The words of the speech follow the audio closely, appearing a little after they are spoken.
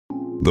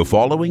The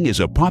following is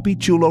a Papi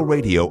Chulo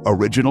Radio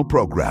original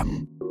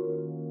program.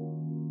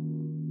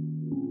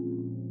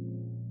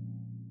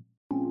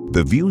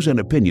 The views and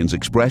opinions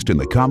expressed in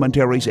the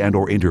commentaries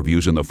and/or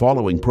interviews in the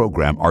following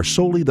program are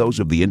solely those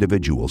of the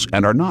individuals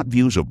and are not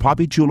views of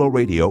Papi Chulo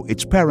Radio,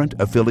 its parent,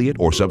 affiliate,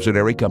 or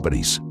subsidiary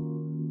companies.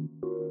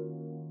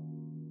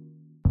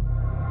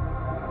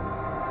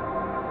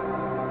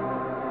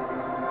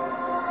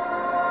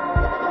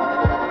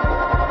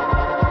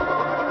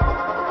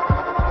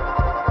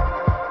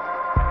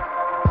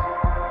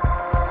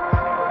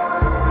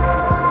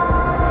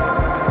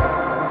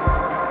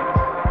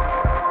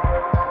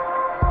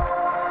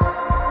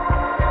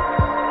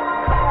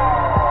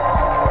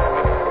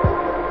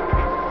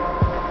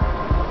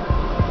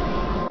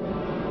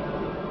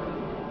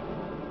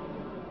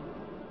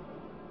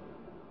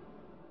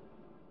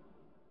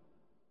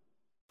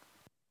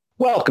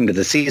 Welcome to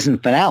the season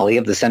finale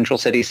of the Central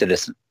City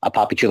Citizen, a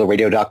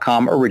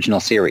PapiChuloRadio.com original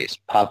series.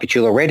 Papi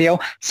Chulo Radio,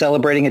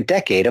 celebrating a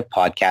decade of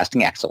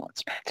podcasting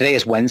excellence. Today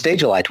is Wednesday,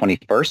 July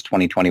 21st,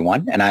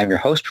 2021, and I'm your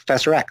host,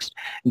 Professor X.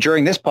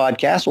 During this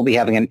podcast, we'll be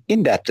having an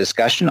in-depth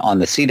discussion on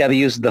the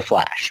CW's The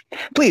Flash.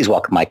 Please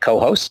welcome my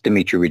co-host,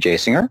 Dimitri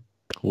Rujaysinger.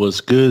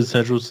 What's good,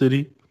 Central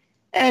City?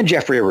 And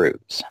Jeffrey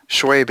Aruz.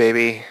 Shway,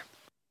 baby.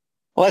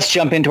 Let's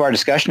jump into our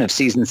discussion of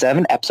Season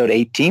 7, Episode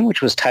 18,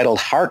 which was titled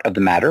Heart of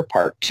the Matter,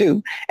 Part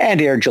 2, and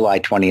aired July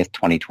 20th,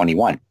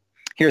 2021.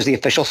 Here's the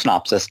official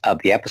synopsis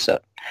of the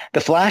episode.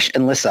 The Flash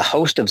enlists a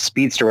host of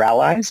speedster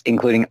allies,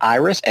 including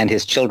Iris and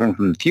his children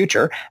from the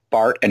future,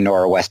 Bart and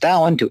Nora West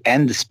Allen, to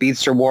end the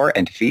speedster war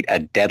and defeat a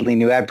deadly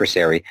new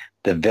adversary,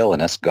 the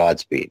villainous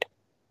Godspeed.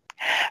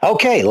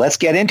 Okay, let's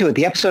get into it.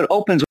 The episode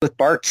opens with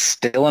Bart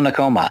still in a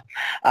coma.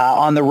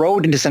 On the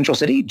road into Central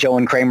City, Joe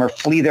and Kramer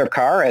flee their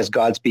car as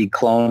Godspeed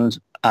clones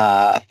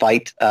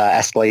fight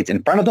escalates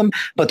in front of them,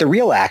 but the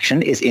real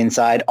action is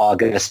inside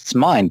August's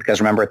mind,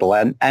 because remember, at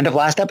the end of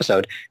last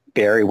episode,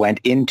 Barry went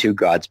into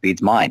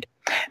Godspeed's mind.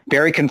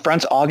 Barry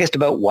confronts August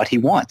about what he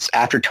wants.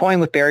 After toying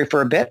with Barry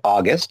for a bit,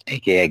 August,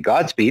 aka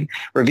Godspeed,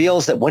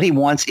 reveals that what he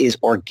wants is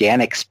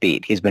organic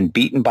speed. He's been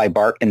beaten by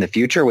Bart in the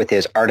future with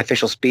his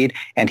artificial speed,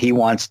 and he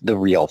wants the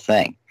real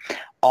thing.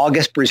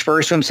 August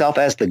refers to himself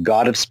as the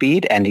god of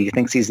speed, and he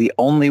thinks he's the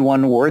only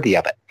one worthy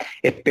of it.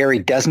 If Barry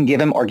doesn't give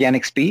him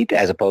organic speed,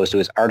 as opposed to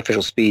his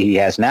artificial speed he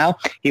has now,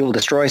 he will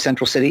destroy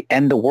Central City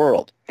and the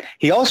world.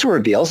 He also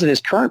reveals that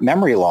his current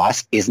memory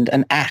loss isn't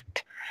an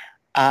act.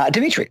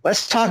 Dimitri,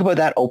 let's talk about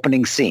that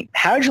opening scene.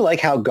 How did you like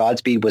how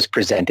Godspeed was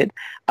presented,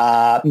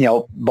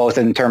 both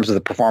in terms of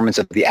the performance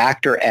of the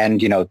actor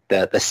and,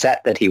 the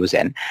set that he was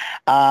in?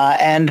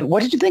 And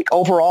what did you think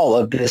overall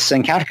of this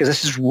encounter? Because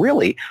this is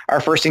really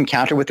our first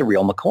encounter with the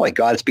real McCoy.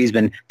 Godspeed's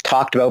been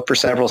talked about for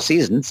several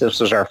seasons.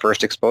 This was our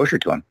first exposure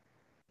to him.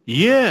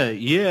 Yeah.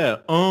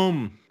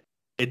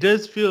 It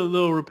does feel a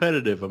little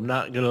repetitive. I'm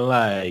not going to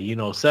lie.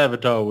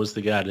 Savitar was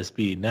the god of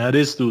speed. Now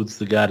this dude's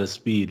the god of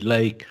speed.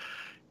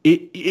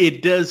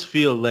 It does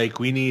feel like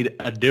we need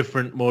a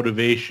different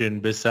motivation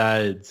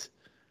besides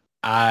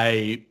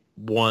I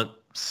want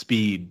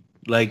speed.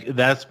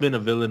 That's been a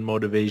villain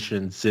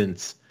motivation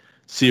since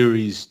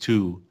Series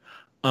 2.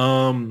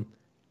 I'm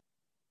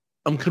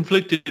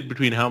conflicted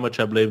between how much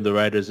I blame the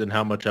writers and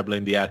how much I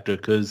blame the actor,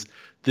 because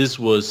this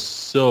was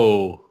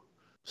so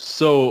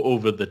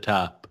over the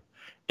top.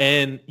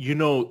 And,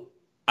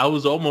 I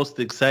was almost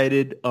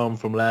excited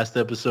from last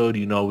episode.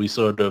 We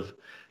sort of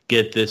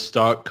get this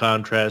stark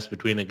contrast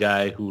between a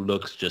guy who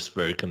looks just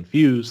very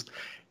confused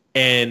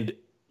and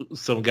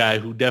some guy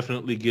who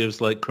definitely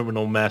gives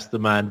criminal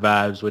mastermind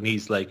vibes when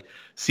he's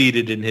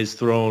seated in his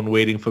throne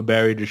waiting for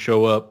Barry to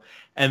show up.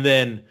 And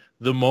then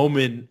the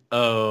moment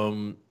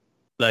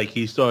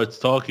he starts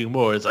talking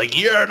more, it's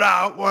you're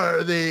not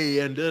worthy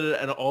and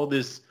all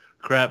this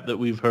crap that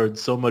we've heard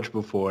so much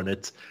before, and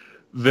it's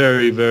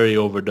very, very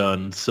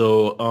overdone.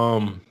 So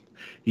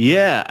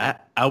yeah,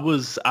 I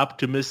was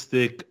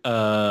optimistic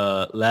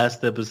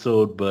last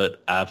episode,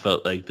 but I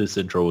felt like this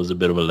intro was a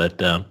bit of a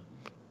letdown.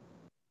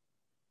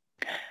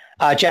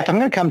 Jeff, I'm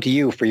going to come to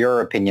you for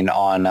your opinion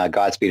on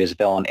Godspeed as a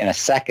villain in a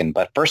second,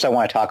 but first I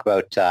want to talk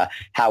about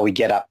how we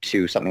get up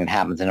to something that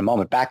happens in a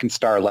moment. Back in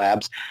Star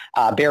Labs,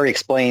 Barry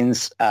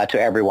explains to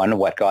everyone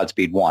what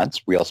Godspeed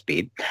wants, real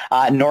speed.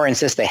 Nora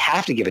insists they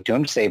have to give it to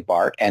him to save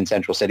Bart and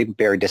Central City, but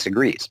Barry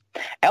disagrees.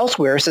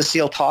 Elsewhere,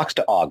 Cecile talks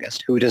to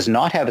August, who does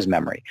not have his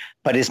memory,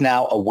 but is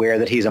now aware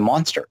that he's a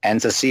monster.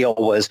 And Cecile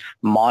was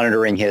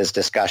monitoring his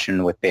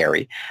discussion with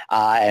Barry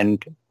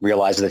and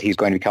realizes that he's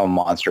going to become a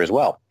monster as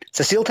well.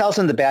 Cecile tells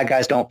him the bad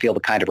guys don't feel the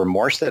kind of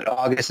remorse that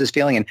August is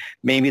feeling, and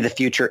maybe the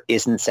future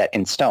isn't set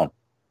in stone.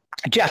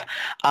 Jeff,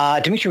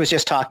 Dimitri was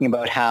just talking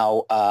about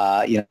how,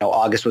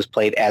 August was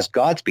played as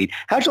Godspeed.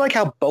 How'd you like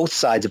how both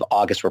sides of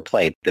August were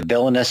played? The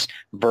villainous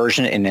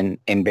version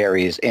in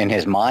Barry's, in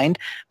his mind,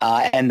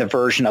 and the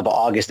version of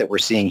August that we're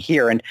seeing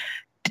here. And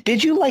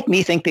did you, like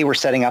me, think they were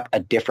setting up a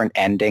different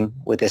ending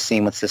with this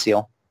scene with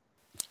Cecile?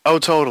 Oh,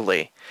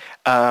 totally.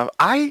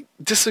 I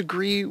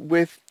disagree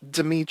with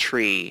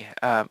Dimitri.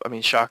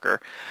 Shocker.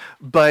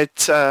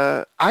 But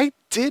I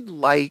did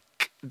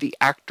like the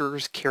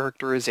actor's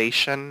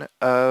characterization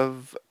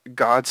of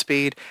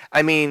Godspeed.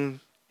 I mean,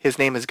 his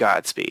name is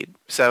Godspeed,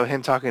 so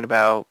him talking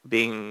about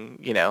being,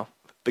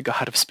 the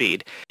god of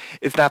speed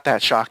is not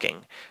that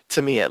shocking,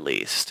 to me at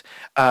least.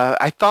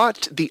 I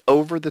thought the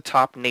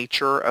over-the-top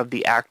nature of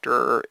the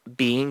actor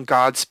being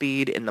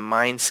Godspeed in the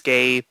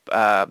Mindscape,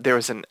 there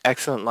was an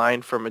excellent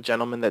line from a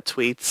gentleman that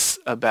tweets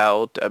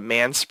about a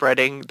man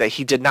spreading that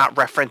he did not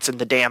reference in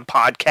the damn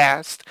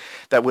podcast.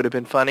 That would have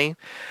been funny.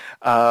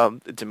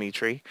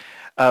 Dimitri.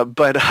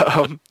 But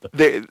I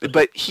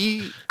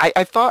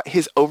thought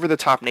his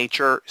over-the-top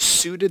nature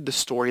suited the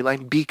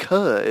storyline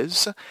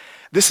because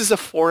this is a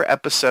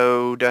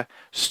 4-episode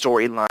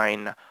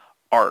storyline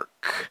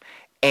arc.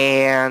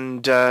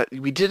 And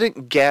we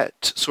didn't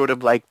get sort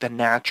of like the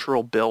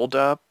natural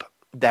build-up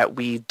that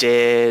we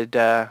did,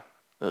 I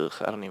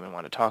don't even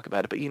want to talk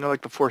about it, but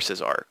like the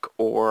Forces arc,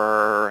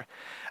 or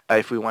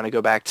if we want to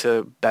go back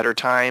to better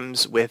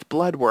times with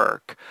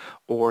Bloodwork,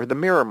 or the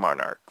Mirror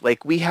Monarch.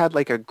 Like, we had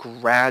like a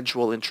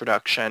gradual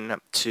introduction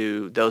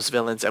to those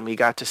villains, and we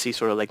got to see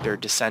sort of like their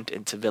descent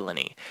into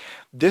villainy.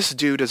 This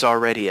dude is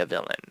already a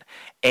villain.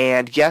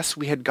 And yes,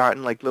 we had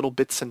gotten like little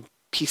bits and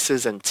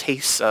pieces and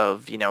tastes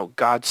of,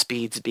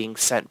 Godspeed's being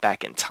sent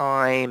back in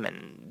time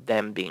and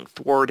them being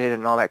thwarted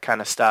and all that kind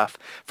of stuff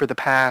for the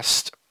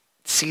past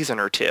season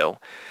or two.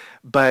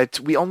 But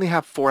we only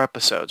have 4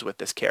 episodes with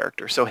this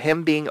character. So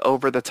him being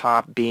over the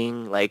top,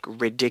 being like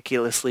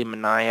ridiculously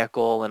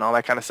maniacal and all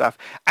that kind of stuff,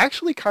 I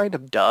actually kind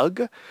of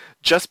dug,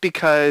 just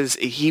because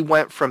he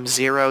went from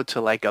 0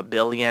 to like 1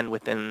 billion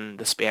within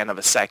the span of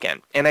a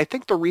second. And I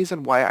think the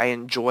reason why I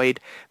enjoyed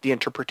the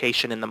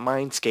interpretation in the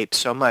Mindscape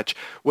so much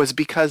was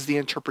because the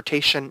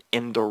interpretation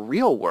in the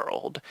real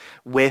world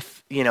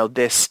with,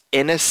 this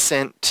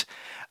innocent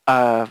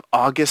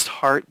August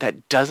Hart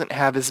that doesn't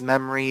have his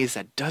memories,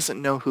 that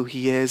doesn't know who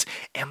he is.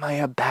 Am I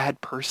a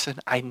bad person?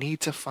 I need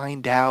to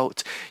find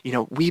out.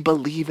 We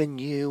believe in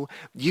you.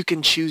 You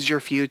can choose your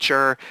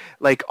future.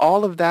 Like,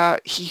 all of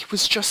that, he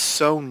was just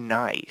so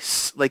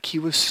nice. Like, he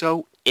was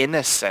so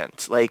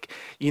innocent. Like,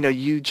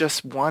 you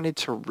just wanted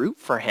to root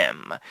for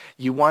him.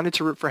 You wanted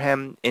to root for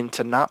him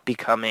into not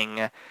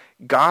becoming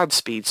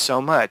Godspeed so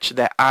much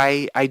that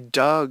I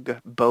dug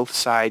both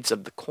sides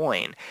of the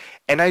coin.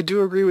 And I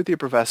do agree with you,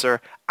 Professor.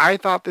 I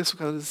thought this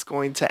was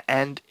going to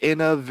end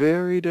in a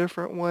very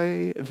different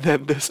way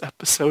than this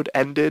episode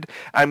ended.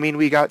 I mean,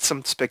 we got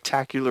some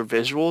spectacular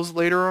visuals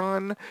later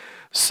on,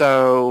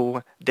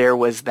 so there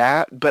was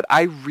that. But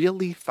I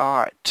really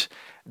thought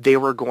they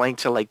were going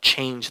to, like,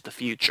 change the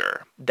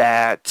future.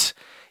 That,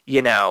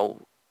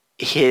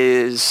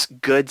 his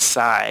good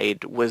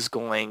side was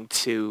going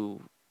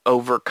to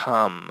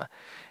overcome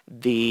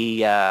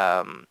the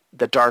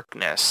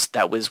darkness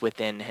that was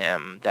within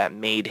him that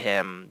made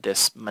him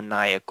this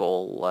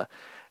maniacal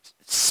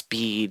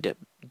speed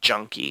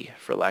junkie,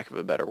 for lack of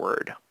a better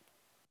word.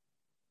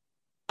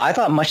 I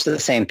thought much the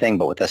same thing,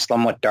 but with a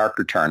somewhat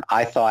darker turn.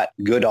 I thought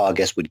Good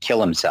August would kill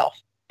himself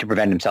to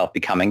prevent himself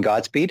becoming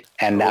Godspeed,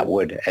 and that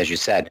would, as you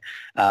said,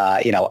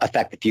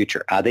 affect the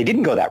future. They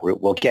didn't go that route.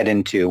 We'll get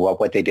into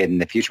what they did in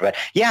the future. But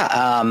yeah,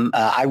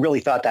 I really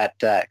thought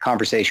that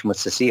conversation with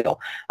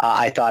Cecile,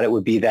 I thought it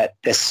would be that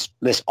this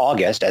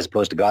August, as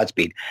opposed to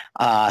Godspeed,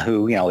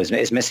 who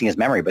is missing his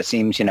memory, but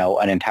seems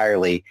an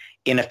entirely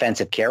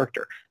inoffensive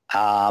character.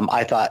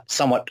 I thought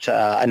somewhat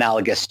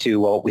analogous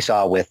to what we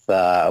saw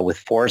with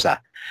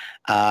Forza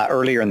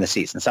earlier in the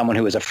season, someone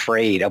who was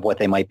afraid of what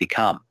they might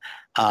become.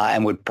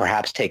 And would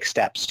perhaps take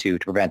steps to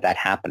prevent that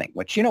happening,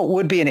 which,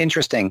 would be an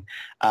interesting,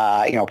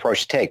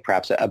 approach to take,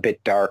 perhaps a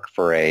bit dark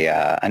for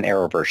an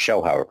Arrowverse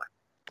show, however.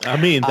 I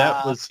mean,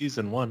 that was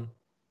season 1.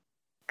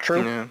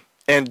 True. Yeah.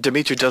 And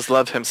Dimitri does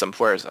love him some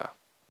Forza.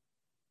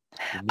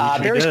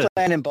 Barry's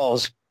plan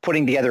involves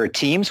putting together a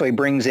team, so he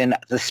brings in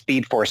the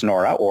Speed Force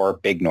Nora, or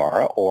Big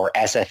Nora, or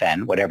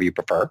SFN, whatever you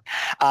prefer.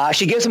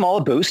 She gives them all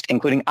a boost,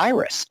 including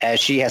Iris, as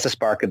she has a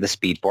spark of the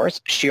Speed Force.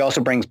 She also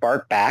brings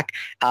Bart back,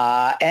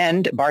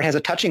 and Bart has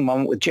a touching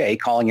moment with Jay,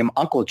 calling him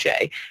Uncle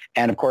Jay.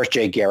 And, of course,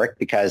 Jay Garrick,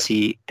 because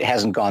he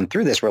hasn't gone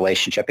through this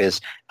relationship,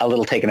 is a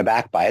little taken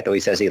aback by it, though he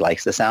says he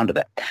likes the sound of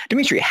it.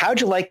 Dimitri, how'd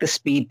you like the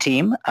Speed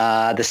team,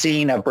 the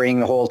scene of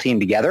bringing the whole team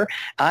together,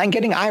 and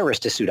getting Iris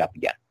to suit up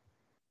again?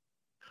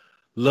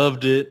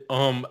 Loved it.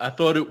 I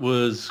thought it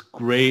was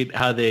great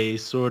how they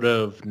sort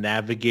of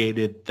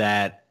navigated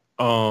that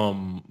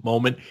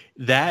moment.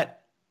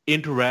 That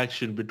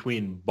interaction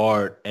between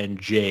Bart and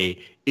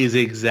Jay is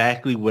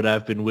exactly what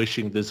I've been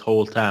wishing this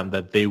whole time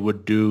that they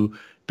would do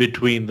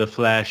between the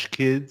Flash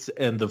kids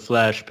and the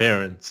Flash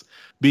parents,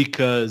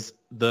 because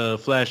the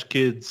Flash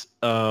kids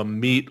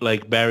meet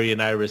like Barry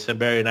and Iris, and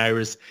Barry and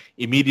Iris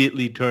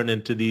immediately turn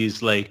into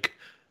these like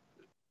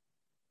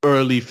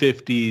early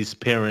 50s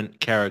parent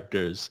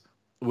characters.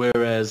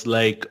 Whereas,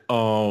 like,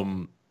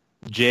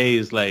 Jay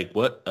is like,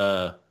 what?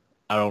 I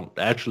don't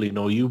actually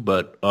know you,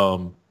 but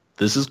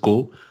this is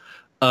cool.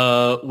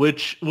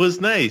 Which was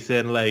nice.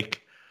 And,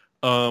 like,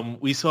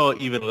 we saw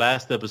even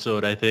last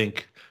episode, I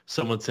think,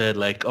 someone said,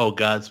 like, oh,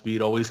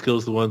 Godspeed always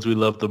kills the ones we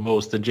love the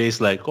most. And Jay's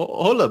like, oh,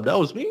 hold up, that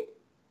was me?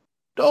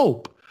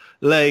 dope.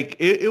 Like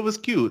it was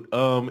cute.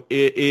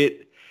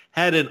 It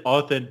had an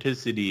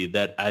authenticity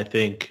that I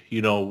think,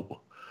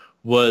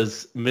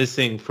 was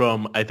missing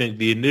from, I think,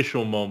 the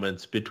initial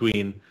moments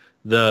between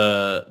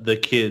the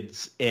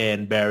kids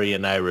and Barry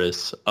and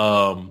Iris.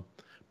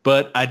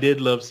 But I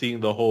did love seeing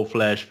the whole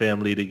Flash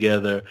family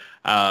together.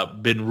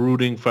 Been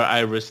rooting for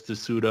Iris to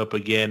suit up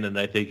again, and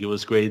I think it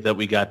was great that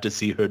we got to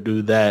see her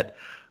do that.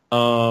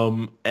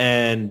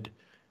 And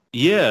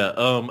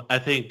yeah, I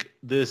think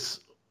this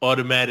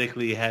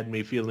automatically had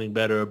me feeling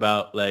better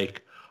about,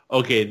 like,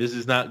 okay, this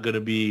is not going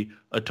to be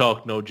a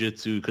talk no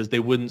jitsu, because they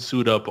wouldn't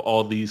suit up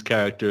all these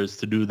characters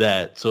to do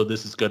that. So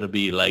this is going to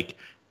be like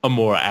a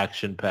more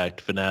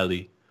action-packed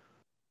finale.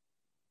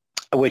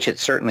 Which it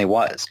certainly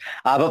was.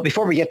 But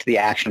before we get to the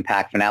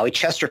action-packed finale,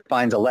 Chester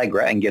finds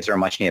Allegra and gives her a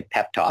much-needed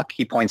pep talk.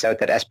 He points out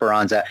that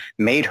Esperanza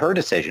made her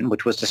decision,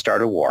 which was to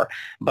start a war,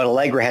 but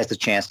Allegra has the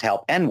chance to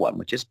help end one,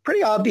 which is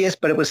pretty obvious,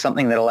 but it was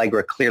something that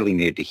Allegra clearly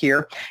needed to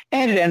hear,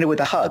 and it ended with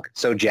a hug.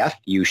 So, Jeff,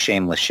 you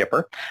shameless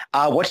shipper,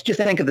 what did you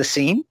think of the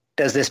scene?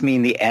 Does this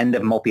mean the end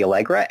of Mopey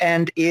Allegra?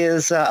 And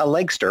is a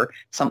Legster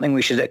something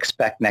we should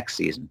expect next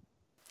season?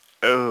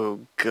 Oh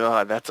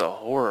God, that's a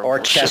horrible. Or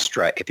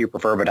Chestra, if you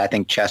prefer, but I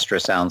think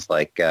Chestra sounds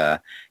like a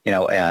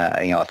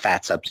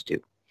fat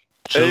substitute.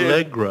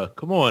 Chalegra,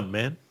 come on,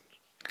 man.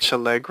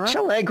 Chalegra?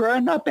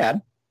 Chalegra, not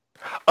bad.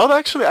 Oh,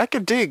 actually, I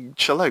could dig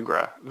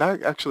Chalegra.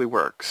 That actually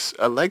works.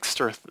 A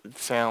Legster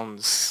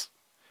sounds.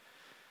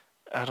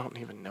 I don't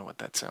even know what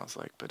that sounds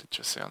like, but it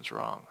just sounds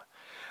wrong.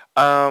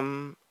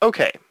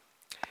 Okay.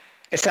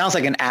 It sounds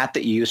like an app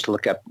that you use to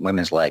look up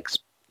women's legs.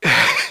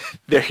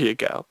 There you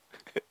go.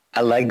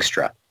 A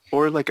Legstra.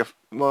 Or like it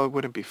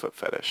wouldn't be foot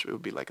fetish. It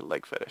would be like a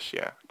leg fetish,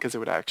 yeah, because it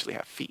would actually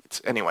have feet.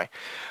 Anyway,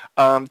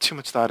 too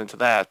much thought into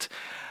that.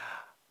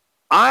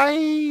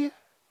 I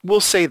will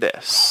say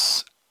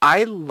this.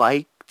 I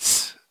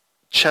liked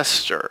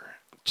Chester.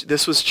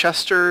 This was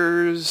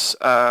Chester's,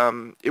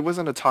 it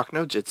wasn't a talk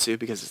no jitsu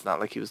because it's not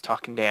like he was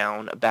talking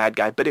down a bad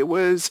guy, but it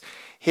was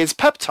his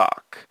pep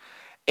talk.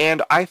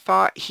 And I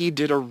thought he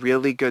did a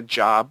really good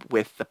job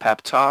with the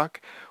pep talk.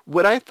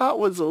 What I thought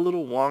was a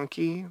little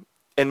wonky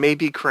and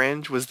maybe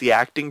cringe was the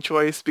acting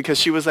choice, because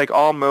she was like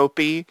all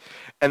mopey,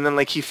 and then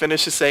like he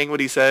finishes saying what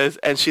he says,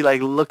 and she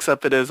like looks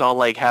up at us all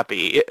like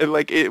happy. It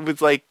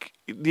was like,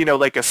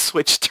 like a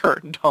switch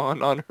turned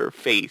on her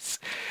face,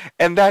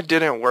 and that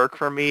didn't work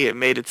for me. It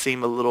made it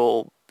seem a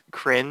little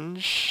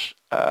cringe,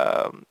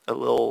 a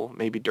little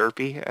maybe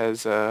derpy,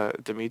 as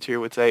Demetria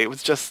would say. It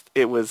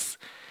was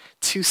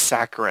too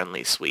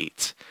saccharinely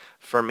sweet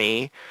for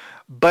me.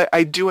 But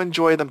I do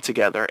enjoy them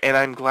together, and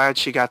I'm glad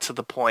she got to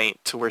the point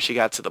to where she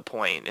got to the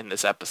point in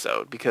this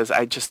episode, because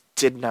I just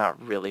did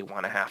not really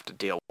want to have to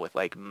deal with,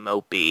 like,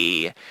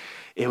 mopey,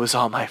 it was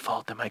all my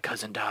fault that my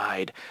cousin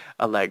died,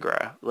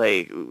 Allegra.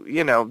 Like,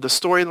 the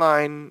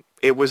storyline,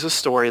 it was a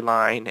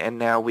storyline, and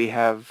now we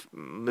have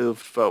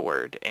moved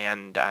forward,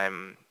 and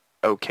I'm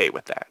okay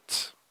with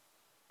that.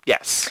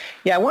 Yes.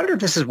 Yeah, I wonder if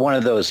this is one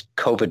of those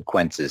COVID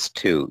quences,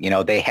 too.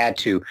 They had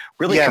to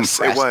really compress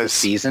the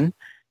season.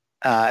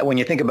 When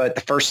you think about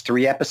the first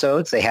 3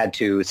 episodes, they had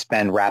to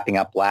spend wrapping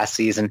up last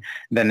season.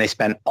 Then they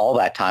spent all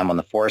that time on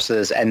the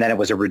forces, and then it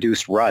was a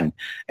reduced run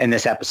in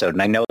this episode.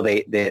 And I know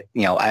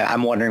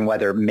I'm wondering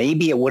whether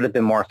maybe it would have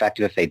been more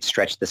effective if they'd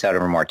stretched this out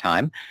over more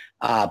time.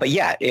 But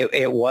yeah,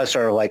 it was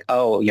sort of like,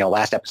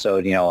 last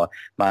episode,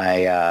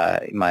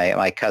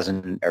 my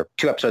cousin, or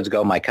 2 episodes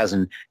ago, my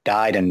cousin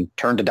died and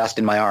turned to dust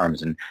in my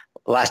arms. And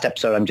last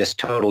episode, I'm just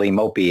totally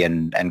mopey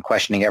and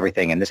questioning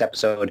everything. And this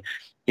episode,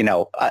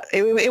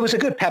 it was a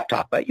good pep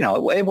talk, but,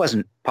 it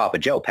wasn't Papa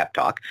Joe pep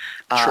talk.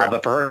 Sure.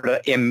 But for her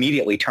to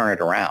immediately turn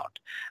it around.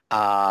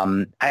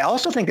 I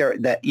also think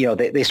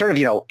they sort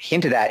of,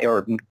 hinted at,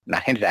 or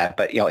not hinted at,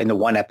 but, in the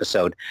one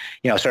episode,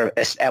 sort of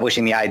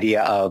establishing the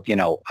idea of,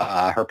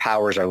 her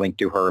powers are linked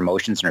to her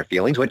emotions and her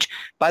feelings, which,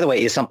 by the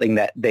way, is something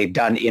that they've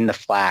done in The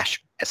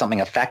Flash, as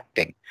something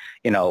affecting,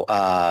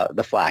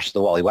 the Flash,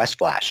 the Wally West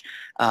Flash,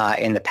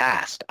 in the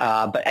past.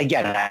 But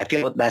again, I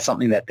feel that's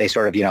something that they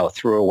sort of,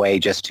 threw away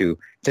just to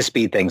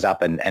speed things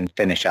up and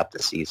finish up the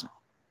season.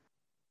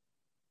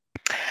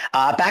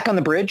 Back on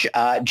the bridge,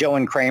 Joe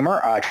and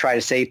Kramer try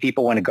to save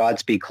people when a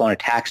Godspeed clone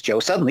attacks Joe.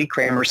 Suddenly,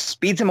 Kramer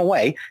speeds him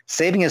away,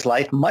 saving his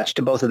life, much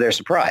to both of their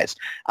surprise.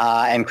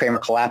 And Kramer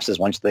collapses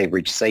once they've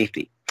reached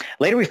safety.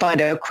 Later, we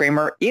find out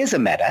Kramer is a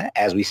meta,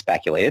 as we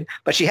speculated,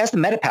 but she has the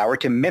meta power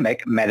to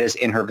mimic metas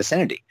in her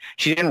vicinity.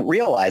 She didn't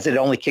realize it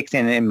only kicks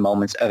in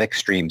moments of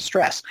extreme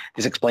stress.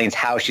 This explains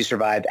how she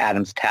survived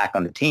Adam's attack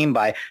on the team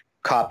by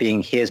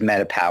copying his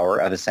meta power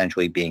of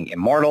essentially being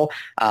immortal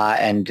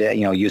and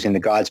using the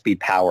Godspeed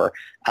power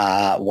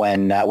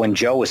when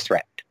Joe was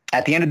threatened.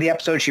 At the end of the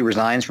episode, she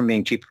resigns from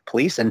being chief of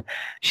police, and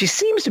she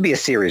seems to be a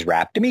series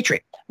wrap.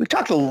 Dimitri, we've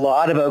talked a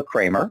lot about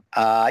Kramer.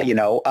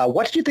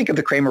 What did you think of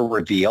the Kramer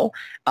reveal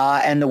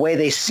and the way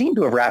they seem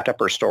to have wrapped up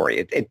her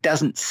story? It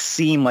doesn't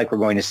seem like we're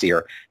going to see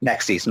her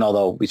next season,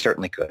 although we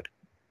certainly could.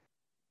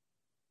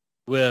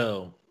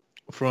 Well,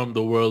 from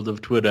the world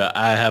of Twitter,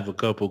 I have a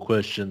couple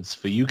questions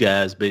for you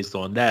guys based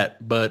on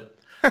that. But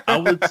I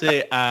would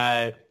say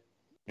I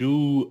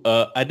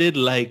did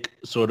like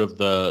sort of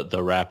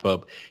the wrap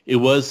up. It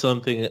was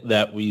something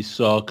that we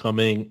saw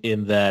coming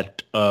in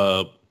that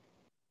I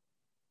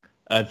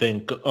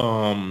think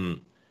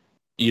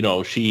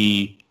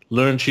she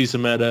learned she's a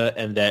meta,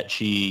 and that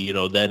she,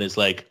 then is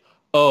like,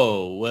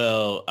 oh,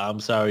 well, I'm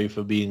sorry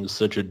for being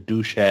such a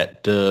douche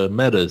at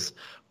metas.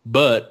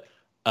 But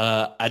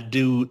I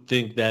do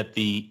think that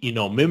the,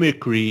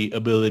 mimicry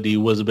ability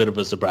was a bit of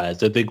a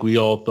surprise. I think we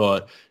all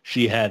thought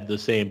she had the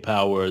same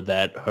power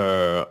that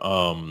her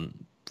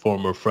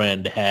former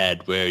friend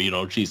had,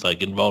 where, she's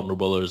like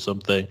invulnerable or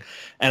something.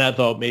 And I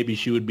thought maybe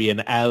she would be an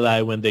ally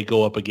when they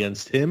go up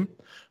against him.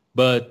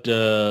 But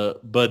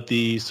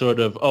the sort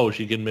of,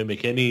 she can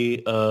mimic any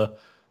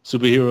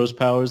superhero's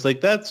powers,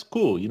 like, that's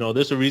cool.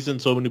 There's a reason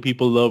so many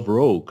people love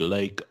Rogue.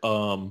 Like,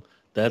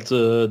 that's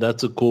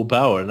a cool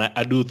power. And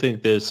I do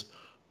think there's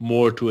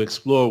more to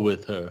explore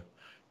with her.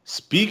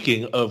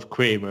 Speaking of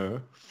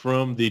Kramer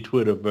from the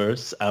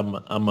Twitterverse, I'm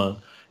going to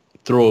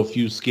throw a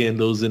few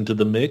scandals into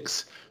the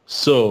mix.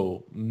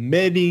 So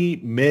many,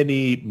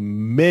 many,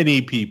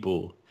 many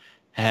people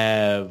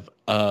have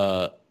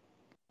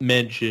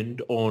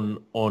mentioned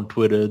on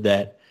Twitter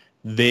that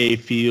they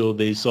feel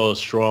they saw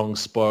strong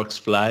sparks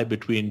fly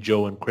between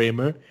Joe and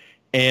Kramer,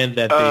 and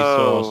that they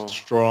saw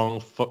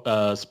strong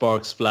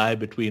sparks fly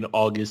between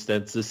August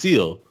and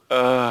Cecile.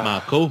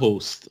 My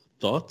co-host,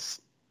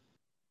 thoughts?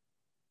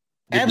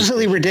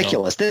 Absolutely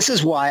ridiculous. This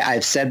is why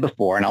I've said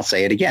before, and I'll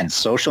say it again,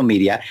 social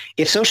media,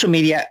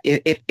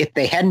 if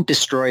they hadn't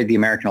destroyed the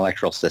American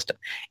electoral system,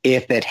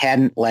 if it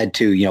hadn't led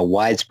to,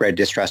 widespread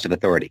distrust of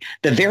authority,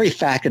 the very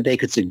fact that they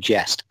could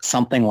suggest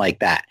something like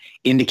that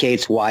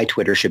indicates why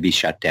Twitter should be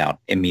shut down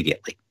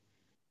immediately.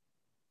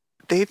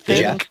 They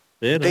think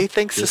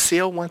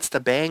Cecile wants to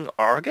bang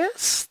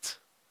August?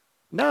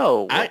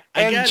 No.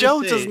 And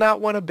Joe does not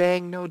want to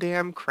bang no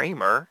damn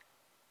Kramer.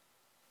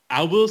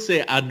 I will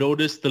say I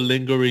noticed the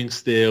lingering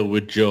stare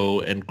with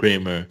Joe and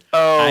Kramer.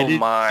 Oh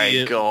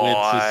my God.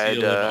 With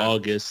Cecile and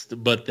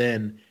August, but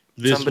then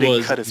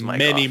was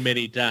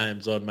many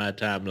times on my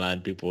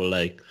timeline. People were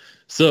like,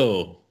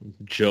 so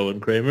Joe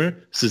and Kramer,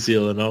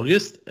 Cecile and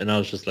August, and I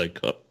was just like,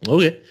 oh,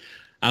 okay.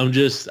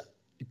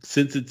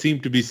 Since it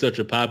seemed to be such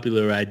a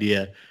popular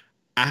idea,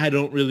 I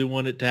don't really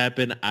want it to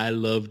happen. I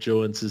love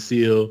Joe and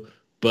Cecile,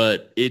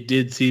 but it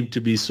did seem to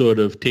be sort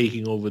of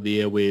taking over the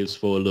airwaves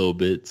for a little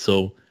bit,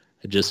 so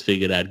I just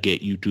figured I'd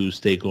get you two's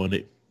take on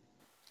it.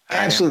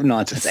 Absolute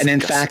nonsense. And in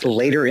fact,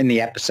 later in the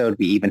episode,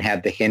 we even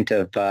have the hint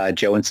of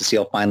Joe and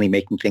Cecile finally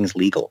making things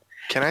legal.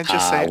 Can I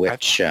just say,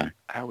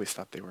 I always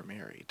thought they were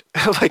married.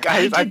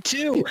 I did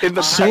too. In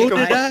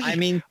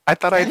the I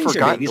thought I had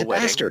forgotten the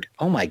wedding. Bastard.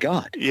 Oh my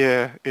God.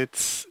 Yeah,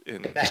 it's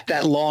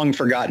that long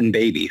forgotten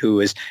baby who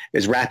is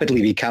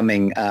rapidly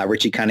becoming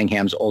Richie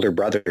Cunningham's older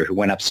brother, who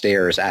went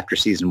upstairs after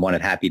season 1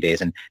 of Happy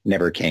Days and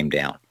never came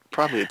down.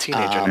 Probably a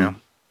teenager now.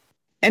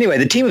 Anyway,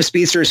 the team of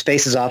speedsters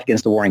faces off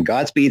against the Warring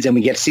Godspeeds, and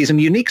we get to see some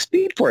unique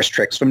Speed Force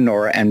tricks from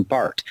Nora and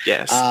Bart.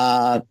 Yes.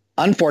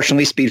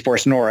 Unfortunately, Speed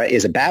Force Nora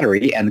is a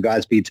battery, and the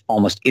Godspeeds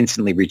almost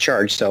instantly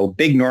recharge, so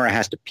Big Nora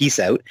has to piece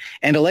out,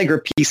 and Allegra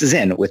pieces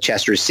in with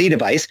Chester's C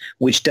device,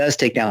 which does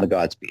take down the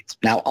Godspeeds.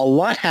 Now, a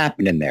lot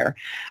happened in there.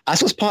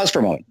 So let's pause for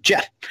a moment.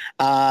 Jeff,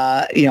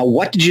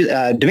 what did you,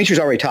 Dimitri's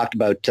already talked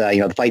about,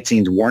 the fight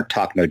scenes weren't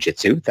talk no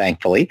jitsu,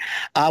 thankfully.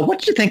 What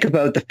did you think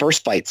about the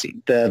first fight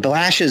scene? The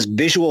Lash's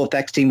visual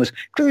effects team was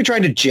clearly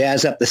trying to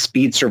jazz up the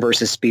speedster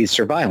versus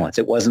speedster violence.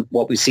 It wasn't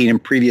what we've seen in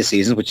previous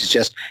seasons, which is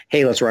just,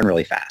 hey, let's run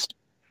really fast.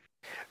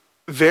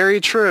 Very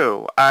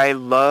true. I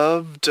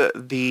loved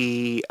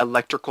the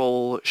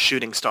electrical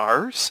shooting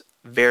stars.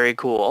 Very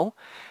cool.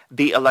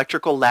 The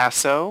electrical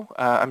lasso.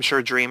 I'm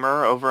sure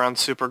Dreamer over on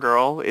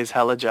Supergirl is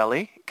hella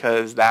jelly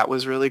because that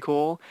was really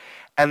cool.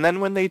 And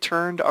then when they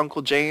turned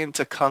Uncle Jay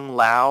into Kung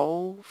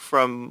Lao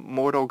from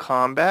Mortal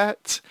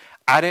Kombat,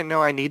 I didn't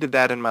know I needed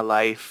that in my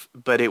life,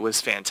 but it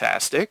was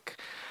fantastic.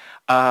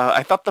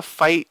 I thought the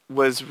fight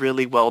was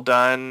really well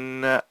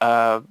done.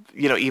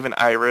 Even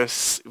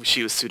Iris,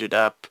 she was suited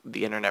up.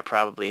 The internet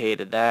probably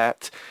hated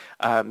that.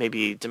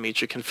 Maybe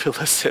Dimitri can fill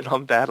us in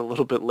on that a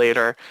little bit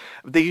later.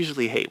 They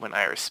usually hate when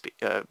Iris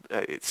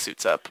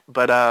suits up.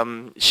 But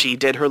she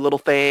did her little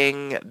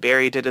thing.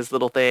 Barry did his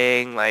little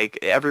thing. Like,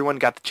 everyone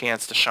got the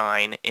chance to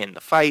shine in the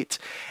fight.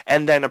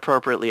 And then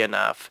appropriately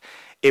enough,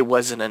 it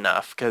wasn't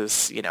enough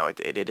because,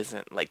 it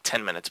isn't like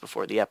 10 minutes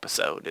before the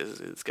episode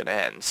is going to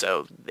end.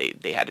 So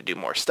they had to do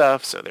more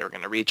stuff. So they were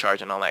going to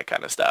recharge and all that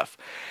kind of stuff.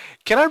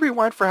 Can I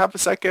rewind for half a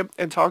second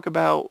and talk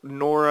about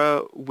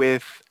Nora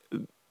with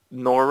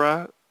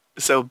Nora?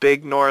 So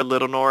Big Nora,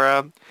 Little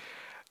Nora.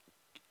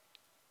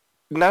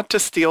 Not to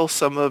steal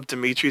some of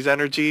Dimitri's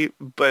energy,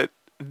 but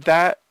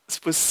that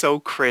was so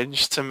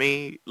cringe to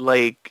me.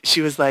 Like,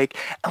 she was like,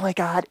 oh my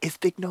God, it's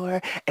Big Nora,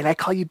 and I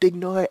call you Big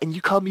Nora, and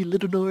you call me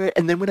Little Nora,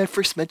 and then when I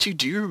first met you,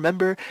 do you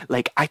remember,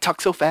 like, I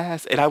talked so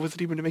fast, and I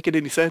wasn't even making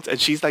any sense, and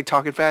she's, like,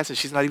 talking fast, and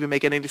she's not even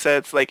making any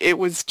sense. Like, it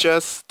was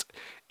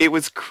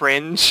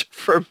cringe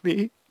for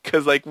me,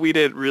 because, like, we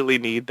didn't really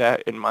need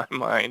that in my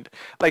mind.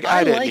 Like,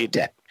 I didn't need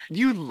it.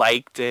 You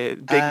liked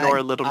it, Big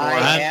Nora, Little Nora.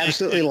 I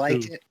absolutely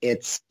liked it.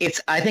 It's.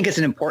 I think it's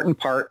an important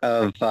part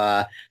of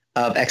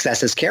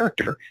XS's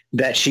character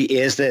that she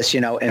is this,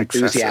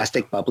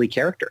 enthusiastic, bubbly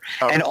character,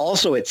 and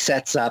also it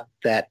sets up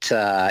that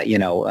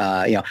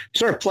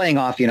sort of playing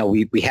off.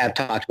 We have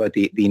talked about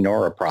the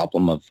Nora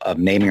problem of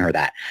naming her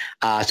that.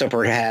 So for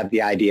her to have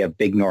the idea of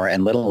Big Nora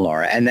and Little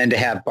Nora, and then to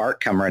have Bart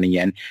come running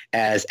in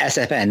as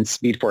SFN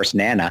Speed Force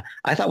Nana,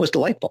 I thought was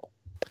delightful.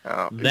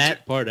 Oh,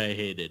 that part I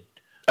hated.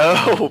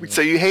 Oh,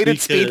 so you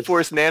hated Speed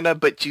Force Nana,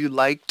 but you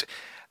liked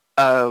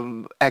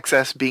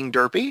XS being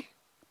derpy?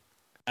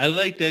 I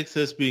liked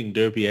XS being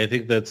derpy. I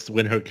think that's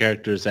when her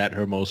character is at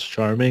her most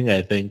charming.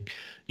 I think,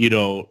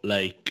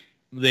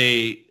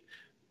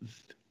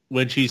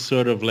 when she's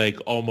sort of like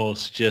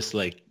almost just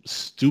like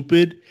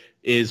stupid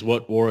is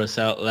what wore us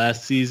out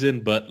last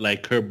season, but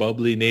like her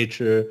bubbly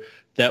nature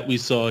that we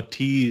saw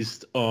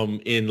teased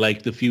in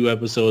like the few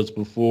episodes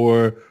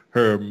before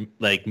her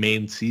like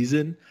main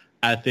season,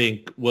 I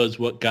think was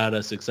what got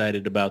us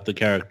excited about the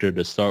character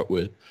to start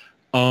with.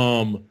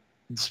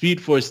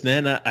 Speed Force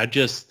Nana, I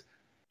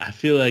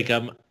feel like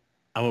I'm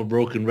a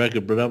broken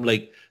record, but I'm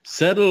like,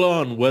 settle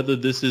on whether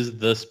this is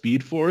the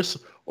Speed Force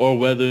or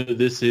whether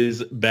this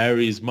is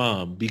Barry's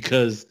mom.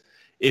 Because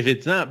if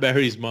it's not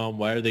Barry's mom,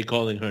 why are they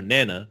calling her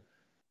Nana?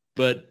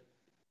 But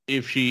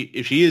if she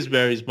is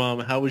Barry's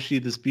mom, how is she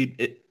the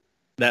Speed?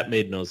 That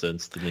made no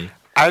sense to me.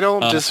 I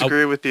don't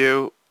disagree with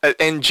you.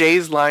 And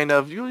Jay's line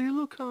of, you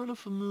look kind of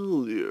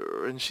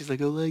familiar. And she's like,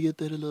 oh, I get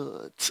that a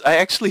lot. I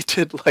actually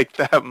did like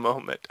that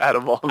moment out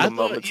of all the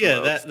moments.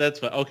 Yeah, that's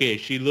fine. Okay,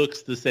 she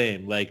looks the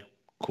same. Like,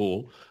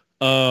 cool.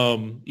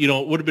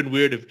 It would have been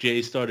weird if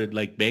Jay started,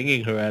 like,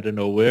 banging her out of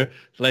nowhere.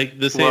 Like,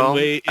 the same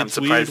way it's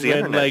weird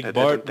when, like,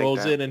 Bart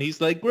rolls in and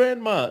he's like,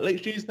 Grandma.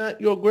 Like, she's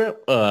not your grandma.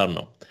 I don't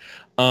know.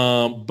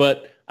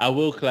 But I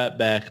will clap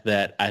back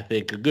that I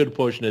think a good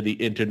portion of the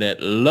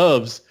internet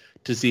loves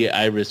to see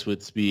Iris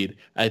with Speed.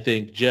 I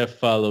think Jeff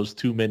follows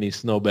too many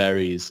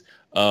snowberries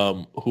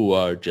who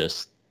are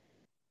just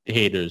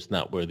haters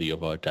not worthy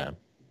of our time.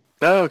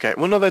 Oh, okay.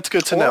 Well, no, that's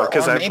good to know.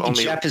 Or maybe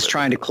Jeff is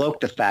trying to cloak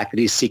the fact that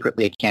he's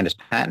secretly a Candace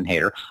Patton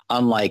hater,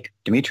 unlike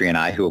Dimitri and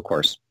I, who, of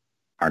course,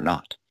 are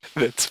not.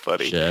 That's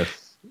funny.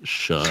 Jeff,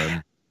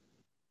 Sean.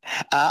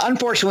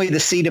 Unfortunately,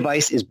 the C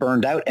device is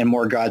burned out and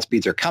more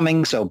Godspeeds are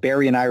coming, so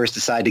Barry and Iris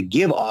decide to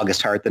give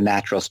August Hart the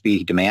natural speed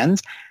he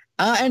demands.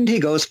 And he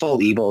goes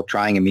full evil,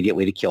 trying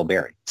immediately to kill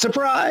Barry.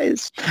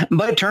 Surprise!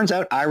 But it turns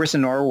out Iris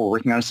and Nora were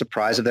working on a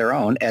surprise of their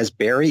own as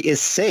Barry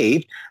is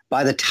saved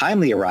by the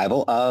timely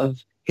arrival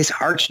of his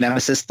arch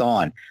nemesis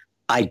Thawne.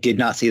 I did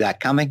not see that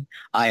coming.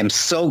 I am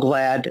so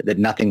glad that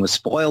nothing was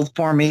spoiled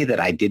for me, that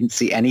I didn't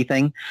see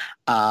anything.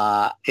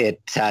 It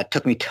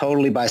took me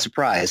totally by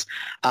surprise.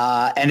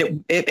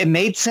 And it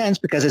made sense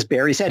because, as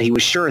Barry said, he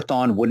was sure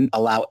Thawne wouldn't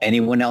allow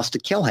anyone else to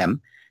kill him.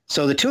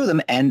 So the two of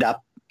them end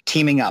up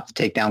teaming up to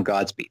take down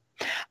Godspeed.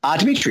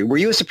 Dimitri, were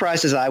you as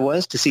surprised as I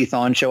was to see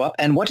Thawne show up?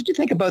 And what did you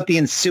think about the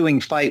ensuing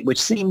fight, which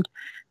seemed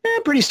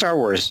pretty Star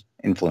Wars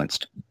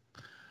influenced?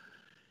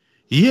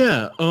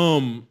 Yeah,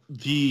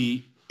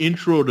 the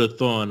intro to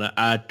Thawne,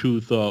 I too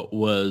thought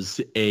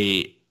was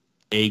a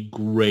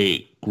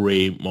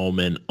great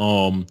moment.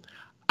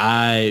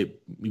 I,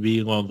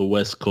 being on the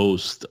West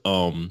Coast,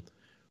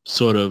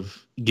 sort of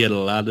get a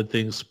lot of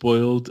things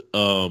spoiled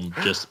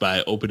just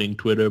by opening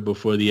Twitter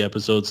before the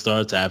episode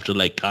starts. I have to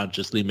like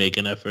consciously make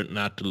an effort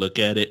not to look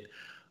at it.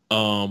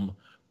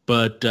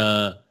 But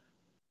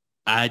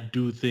I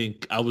do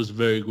think I was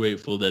very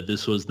grateful that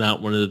this was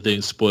not one of the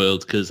things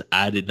spoiled because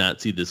I did not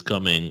see this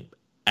coming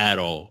at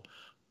all.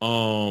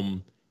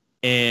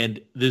 And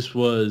this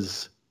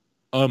was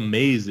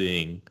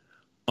amazing,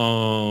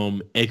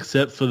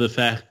 except for the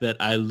fact that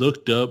I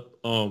looked up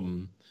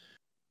Thawne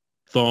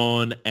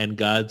and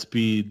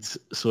Godspeed's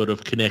sort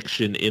of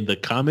connection in the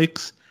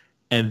comics,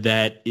 and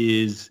that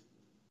is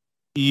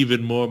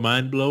even more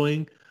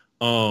mind-blowing.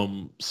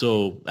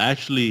 So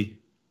actually,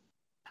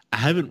 I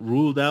haven't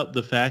ruled out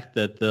the fact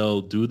that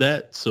they'll do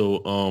that, so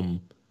I'm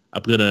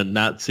going to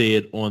not say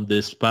it on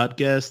this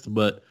podcast,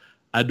 but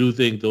I do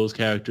think those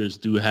characters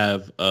do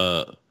have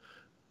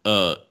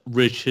a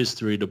rich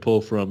history to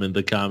pull from in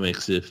the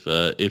comics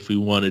if we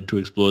wanted to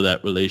explore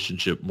that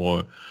relationship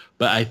more.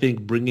 But I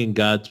think bringing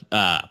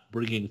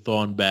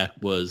Thawne back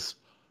was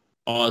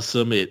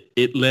awesome.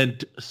 It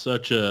lent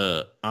such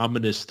a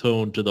ominous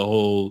tone to the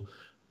whole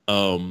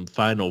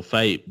final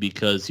fight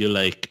because you're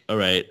like, all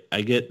right,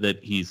 I get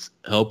that he's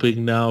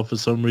helping now for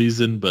some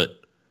reason,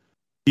 but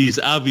he's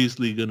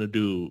obviously going to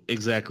do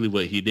exactly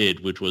what he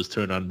did, which was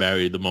turn on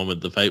Barry the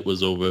moment the fight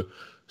was over.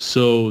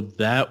 So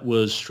that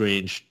was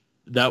strange.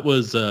 That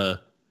was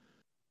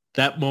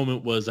that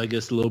moment was, I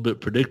guess, a little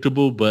bit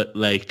predictable, but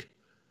like,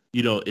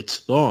 it's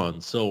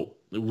Thawne, so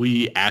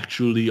we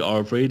actually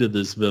are afraid of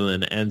this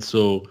villain, and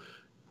so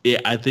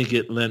I think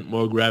it lent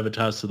more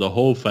gravitas to the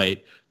whole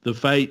fight. The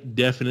fight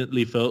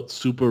definitely felt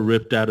super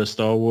ripped out of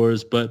Star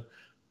Wars, but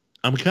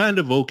I'm kind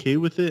of okay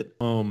with it.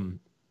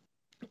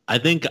 I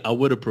think I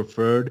would have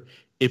preferred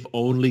if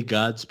only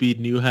Godspeed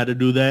knew how to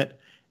do that,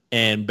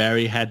 and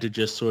Barry had to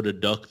just sort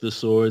of duck the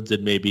swords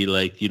and maybe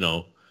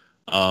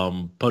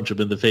punch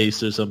him in the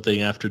face or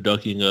something after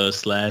ducking a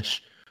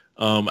slash.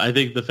 I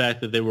think the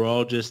fact that they were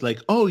all just like,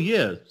 oh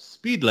yeah,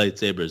 speed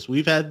lightsabers.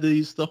 We've had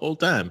these the whole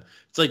time.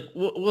 It's like,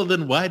 well,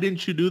 then why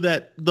didn't you do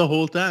that the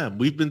whole time?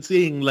 We've been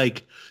seeing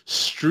like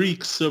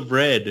streaks of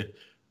red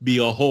be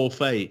a whole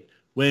fight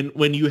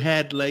when you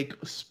had like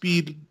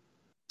speed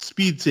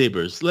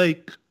sabers.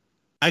 Like,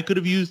 I could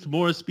have used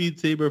more speed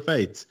saber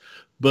fights,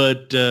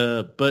 but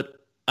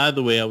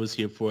either way, I was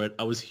here for it.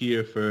 I was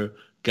here for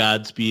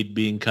Godspeed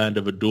being kind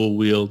of a dual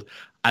wield.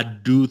 I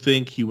do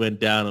think he went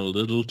down a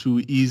little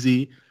too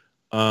easy.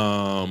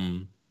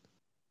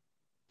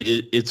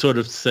 It sort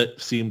of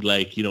seemed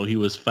like, he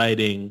was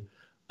fighting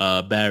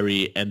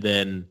Barry, and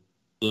then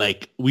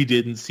like we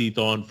didn't see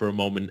Thawne for a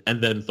moment,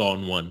 and then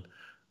Thawne won.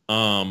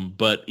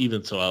 But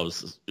even so,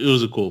 it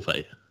was a cool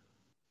fight.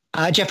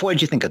 Jeff, what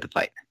did you think of the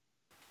fight?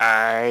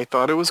 I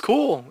thought it was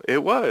cool.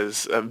 It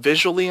was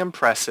visually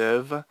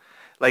impressive.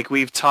 Like,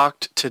 we've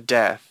talked to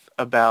death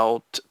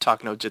about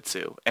Talk No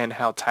Jitsu and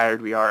how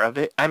tired we are of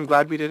it. I'm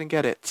glad we didn't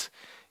get it.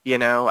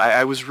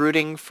 I was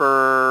rooting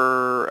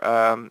for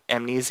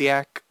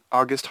Amnesiac,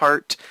 August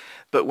Hart,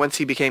 but once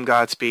he became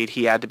Godspeed,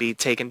 he had to be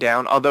taken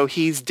down, although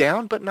he's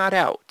down but not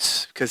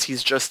out, because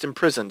he's just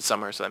imprisoned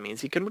somewhere, so that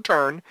means he can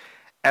return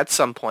at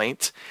some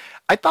point.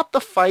 I thought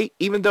the fight,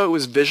 even though it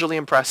was visually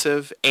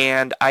impressive,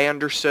 and I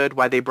understood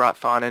why they brought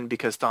Thawne in,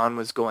 because Thawne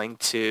was going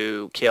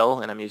to kill,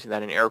 and I'm using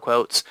that in air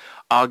quotes,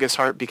 August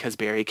Hart, because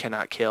Barry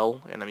cannot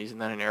kill, and I'm using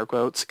that in air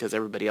quotes, because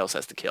everybody else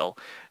has to kill.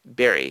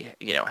 Barry,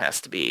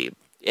 has to be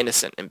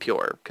innocent and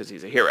pure, because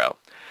he's a hero.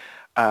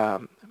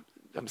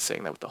 I'm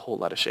saying that with a whole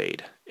lot of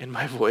shade in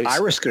my voice.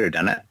 Iris could have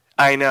done it.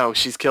 I know,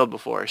 she's killed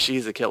before.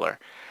 She's a killer.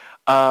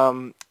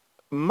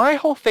 My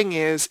whole thing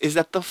is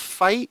that the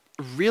fight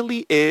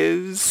really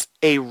is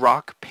a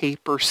rock,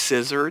 paper,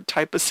 scissors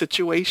type of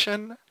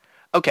situation.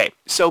 Okay,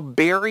 so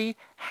Barry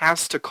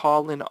has to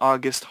call in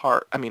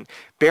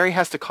Barry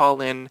has to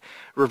call in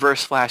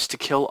Reverse Flash to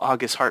kill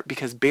August Hart,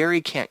 because Barry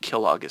can't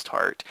kill August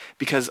Hart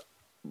because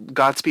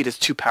Godspeed is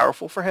too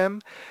powerful for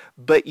him,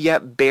 but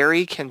yet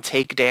Barry can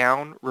take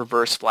down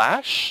Reverse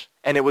Flash,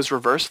 and it was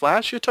Reverse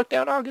Flash who took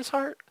down August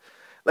Hart?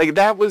 Like,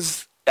 that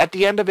was... At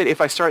the end of it,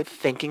 if I start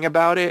thinking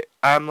about it,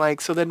 I'm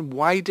like, so then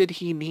why did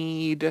he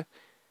need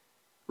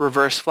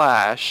Reverse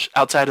Flash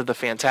outside of the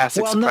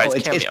fantastic surprise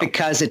cameo? It's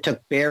because it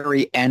took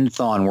Barry and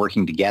Thawne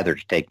working together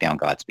to take down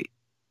Godspeed.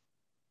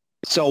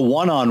 So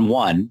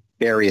one-on-one,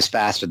 Barry is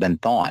faster than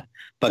Thawne,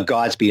 but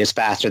Godspeed is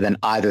faster than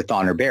either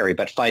Thawne or Barry.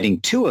 But fighting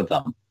two of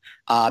them,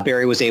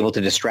 Barry was able to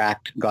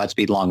distract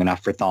Godspeed long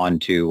enough for Thawne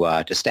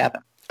to stab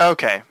him.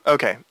 Okay.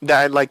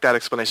 I like that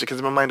explanation, because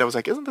in my mind I was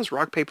like, isn't this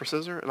rock, paper,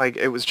 scissors? Like,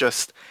 it was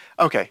just,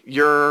 okay,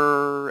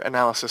 your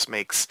analysis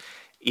makes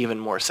even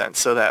more sense.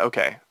 So that,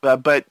 okay.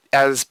 But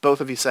as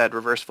both of you said,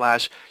 Reverse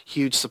Flash,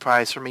 huge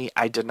surprise for me.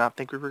 I did not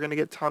think we were going to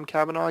get Tom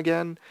Cavanaugh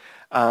again.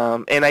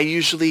 And I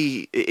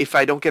usually, if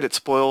I don't get it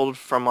spoiled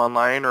from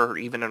online or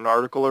even an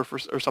article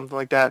or something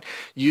like that,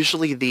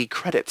 usually the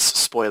credits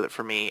spoil it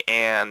for me.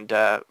 And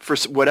for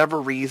whatever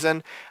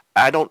reason,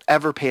 I don't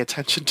ever pay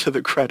attention to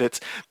the credits,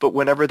 but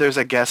whenever there's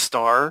a guest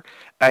star,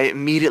 my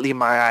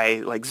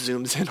eye like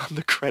zooms in on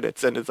the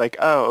credits, and it's like,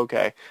 oh,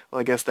 okay,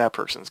 well, I guess that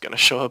person's going to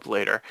show up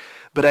later.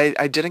 But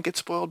I didn't get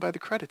spoiled by the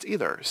credits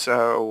either,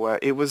 so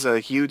it was a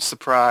huge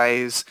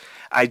surprise.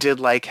 I did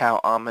like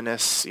how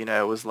ominous,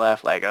 it was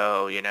left, like,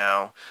 oh,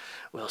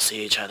 we'll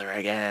see each other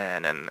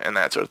again, and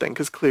that sort of thing,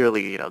 because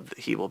clearly,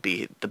 he will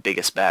be the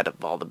biggest bad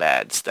of all the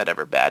bads that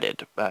ever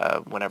batted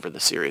whenever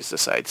the series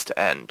decides to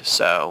end,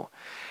 so...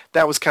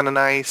 That was kind of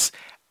nice.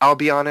 I'll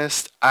be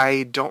honest,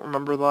 I don't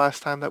remember the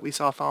last time that we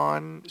saw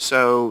Thawne.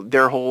 So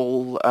their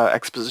whole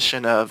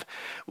exposition of,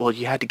 well,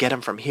 you had to get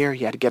him from here,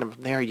 you had to get him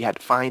from there, you had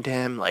to find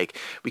him. Like,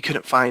 we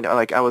couldn't find,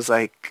 like, I was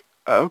like,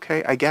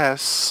 okay, I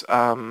guess,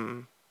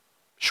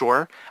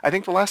 sure. I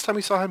think the last time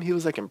we saw him, he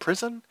was like in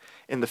prison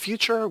in the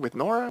future with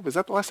Nora. Was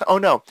that the last time? Oh,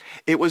 no.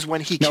 It was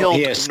when he killed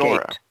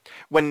Nora.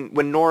 When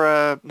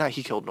Nora, not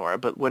he killed Nora,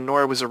 but when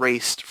Nora was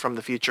erased from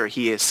the future,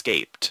 he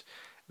escaped.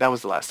 That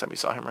was the last time we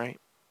saw him, right?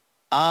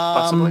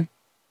 Possibly.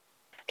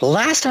 The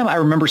last time I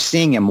remember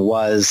seeing him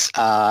was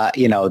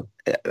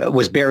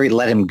Barry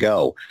let him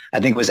go. I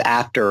think it was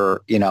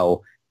after,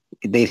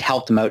 they'd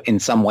helped him out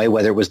in some way,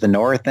 whether it was the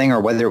Nora thing or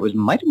whether it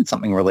might have been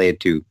something related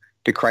to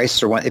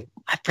Crisis or one.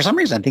 For some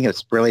reason, I think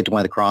it's related to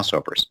one of the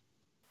crossovers.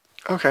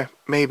 Okay,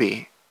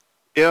 maybe.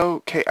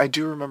 Okay, I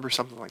do remember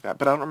something like that,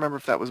 but I don't remember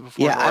if that was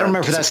before. Yeah, I don't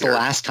remember if that's the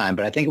last time,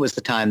 but I think it was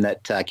the time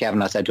that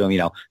Cavanaugh said to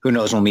him, who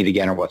knows when we'll meet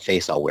again or what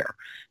face I'll wear.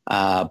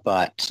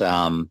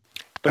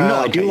 But no,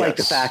 I do like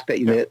the fact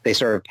that they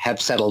sort of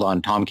have settled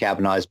on Tom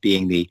Cavanaugh as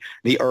being the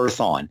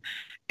Earth-on,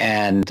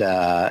 and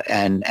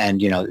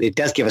it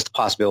does give us the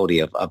possibility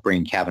of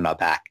bringing Cavanaugh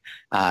back,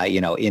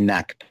 in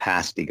that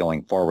capacity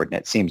going forward. And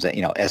it seems that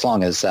as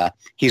long as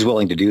he's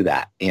willing to do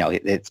that,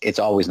 it's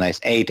always nice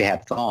to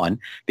have Thawne,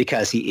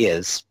 because he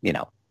is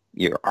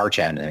your arch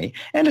enemy.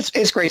 And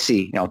it's great to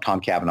see, Tom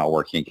Cavanaugh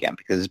working again,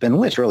 because it's been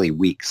literally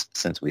weeks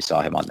since we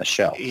saw him on the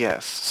show.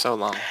 Yes, so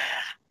long.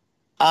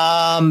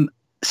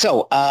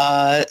 So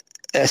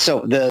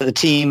the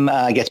team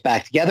gets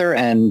back together,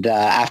 and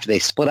after they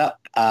split up,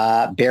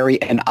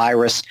 Barry and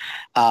Iris,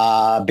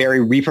 Barry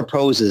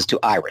reproposes to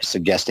Iris,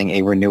 suggesting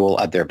a renewal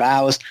of their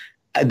vows.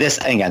 This,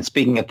 again,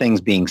 speaking of things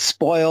being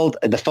spoiled,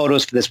 the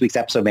photos for this week's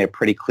episode made it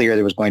pretty clear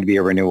there was going to be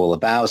a renewal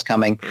of vows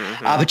coming.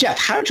 Mm-hmm. But Jeff,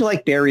 how did you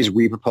like Barry's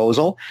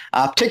reproposal,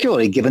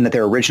 particularly given that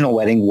their original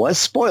wedding was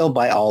spoiled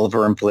by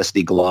Oliver and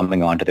Felicity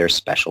glomming onto their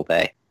special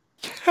day?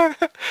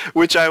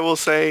 Which I will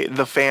say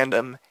the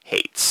fandom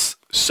hates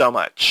so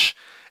much.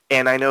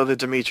 And I know that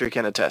Dimitri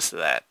can attest to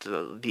that.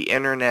 The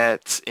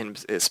internet,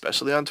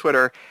 especially on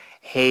Twitter,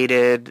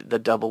 hated the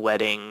double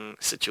wedding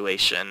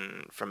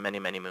situation from many,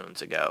 many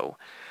moons ago.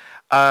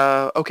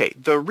 Okay,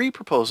 the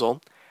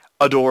reproposal,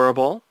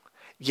 adorable.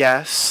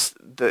 Yes,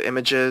 the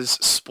images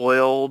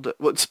spoiled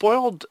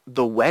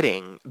the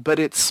wedding, but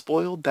it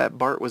spoiled that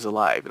Bart was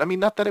alive. I mean,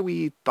 not that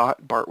we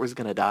thought Bart was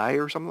going to die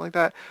or something like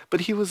that,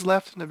 but he was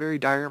left in a very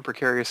dire and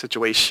precarious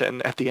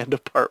situation at the end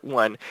of part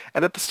 1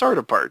 and at the start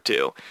of part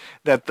 2,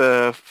 that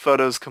the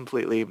photos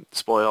completely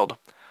spoiled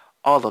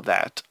all of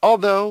that.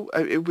 Although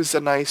it was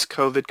a nice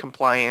COVID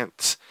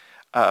compliant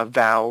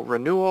vow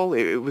renewal.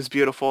 It was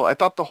beautiful. I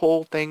thought the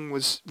whole thing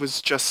was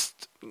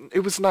just,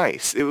 it was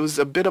nice. It was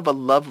a bit of a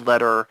love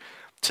letter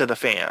to the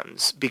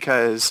fans,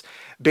 because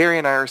Barry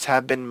and Iris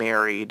have been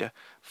married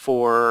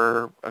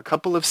for a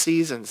couple of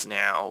seasons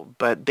now,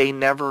 but they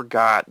never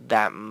got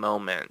that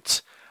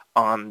moment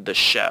on the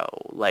show,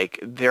 like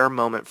their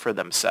moment for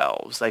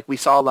themselves. Like, we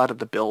saw a lot of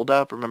the build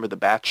up. Remember the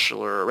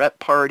bachelorette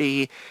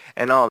party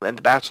and the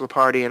bachelor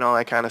party and all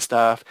that kind of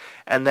stuff.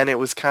 And then it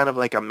was kind of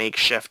like a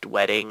makeshift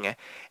wedding.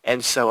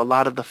 And so a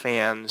lot of the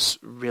fans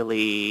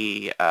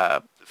really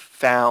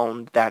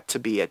found that to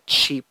be a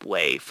cheap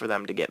way for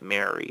them to get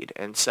married.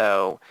 And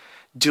so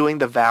doing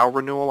the vow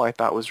renewal I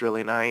thought was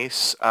really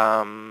nice.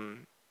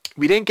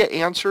 We didn't get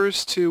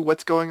answers to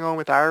what's going on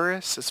with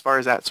Iris as far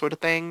as that sort of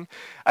thing.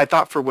 I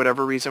thought for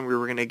whatever reason we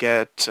were going to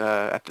get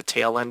at the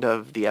tail end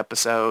of the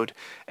episode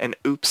an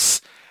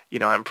oops,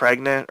 I'm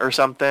pregnant or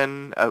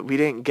something. We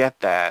didn't get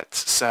that.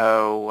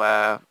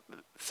 So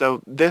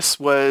this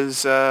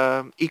was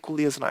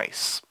equally as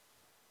nice.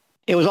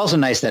 It was also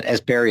nice that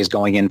as Barry is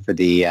going in for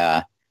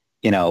the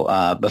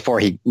before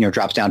he,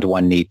 drops down to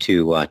one knee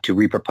to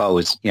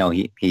repropose,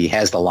 he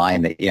has the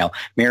line that,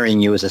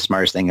 marrying you is the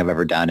smartest thing I've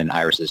ever done. And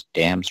Iris is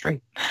damn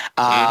straight,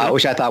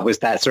 which I thought was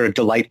that sort of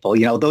delightful.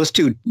 Those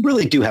two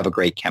really do have a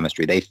great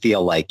chemistry. They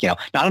feel like,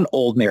 not an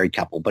old married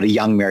couple, but a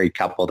young married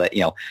couple that,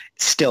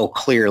 still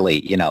clearly,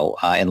 in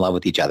love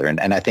with each other.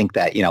 And I think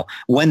that,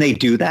 when they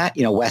do that,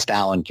 West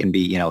Allen can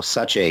be,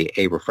 such a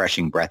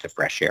refreshing breath of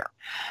fresh air.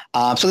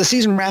 So the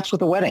season wraps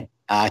with a wedding.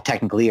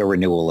 Technically a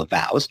renewal of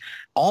vows.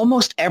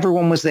 Almost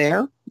everyone was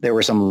there. There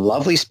were some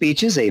lovely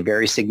speeches, a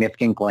very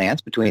significant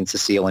glance between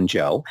Cecile and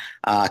Joe.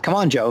 Come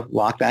on, Joe,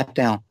 lock that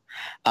down.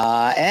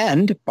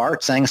 And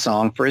Bart sang a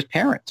song for his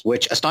parents,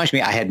 which astonished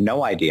me. I had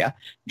no idea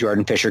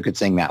Jordan Fisher could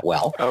sing that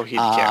well. Oh, he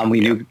can. We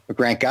knew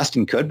Grant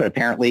Gustin could, but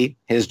apparently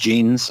his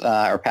genes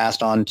are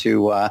passed on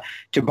to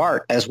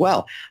Bart as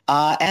well.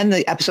 And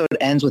the episode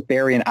ends with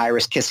Barry and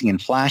Iris kissing in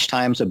flash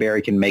time so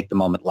Barry can make the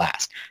moment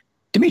last.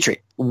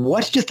 Dimitri,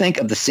 what did you think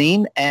of the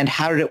scene, and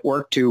how did it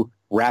work to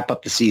wrap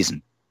up the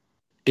season?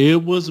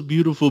 It was a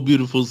beautiful,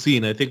 beautiful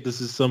scene. I think this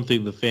is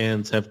something the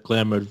fans have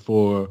clamored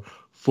for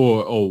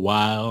a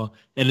while,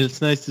 and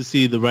it's nice to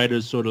see the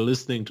writers sort of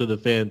listening to the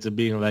fans and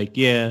being like,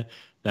 yeah,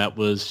 that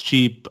was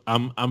cheap.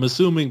 I'm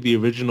assuming the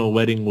original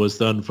wedding was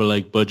done for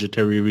like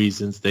budgetary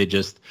reasons. They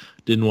just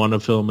didn't want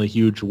to film a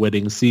huge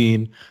wedding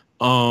scene.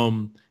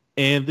 And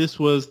this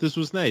was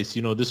nice.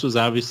 This was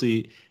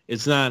obviously,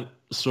 it's not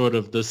sort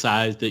of the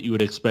size that you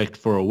would expect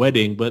for a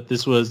wedding, but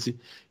this was,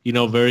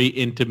 very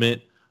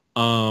intimate.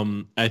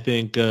 I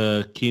think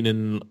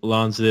Keenan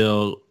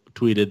Lonsdale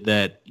tweeted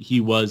that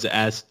he was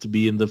asked to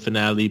be in the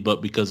finale,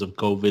 but because of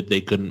COVID, they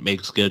couldn't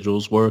make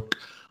schedules work.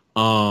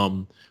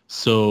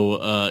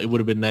 So it would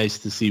have been nice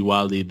to see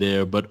Wally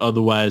there, but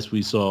otherwise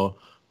we saw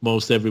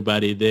most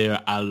everybody there.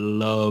 I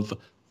love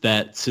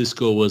that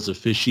Cisco was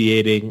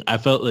officiating. I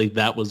felt like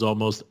that was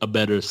almost a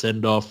better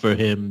send-off for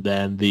him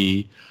than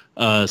the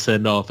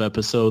send-off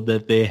episode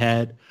that they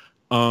had.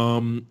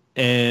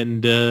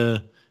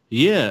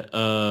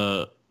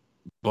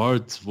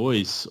 Bart's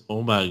voice,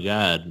 oh my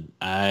God.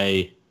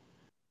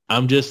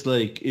 I'm just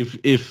like,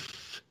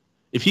 if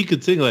he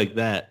could sing like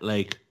that,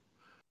 like,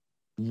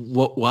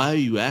 why are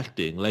you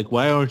acting? Like,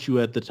 why aren't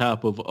you at the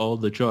top of all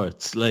the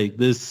charts? Like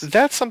this.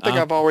 That's something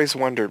I've always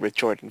wondered with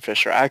Jordan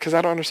Fisher, because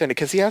I don't understand it,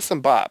 because he has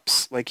some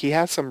bops. Like, he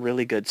has some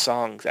really good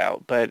songs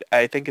out, but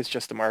I think it's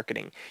just the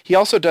marketing. He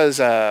also does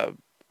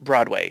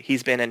Broadway.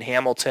 He's been in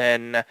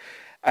Hamilton.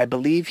 I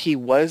believe he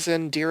was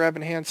in Dear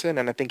Evan Hansen,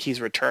 and I think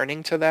he's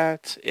returning to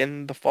that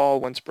in the fall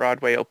once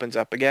Broadway opens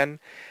up again.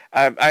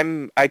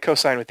 I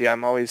co-sign with you.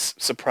 I'm always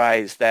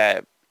surprised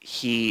that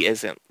he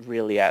isn't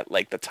really at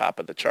like the top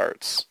of the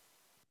charts.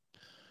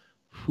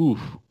 Whew.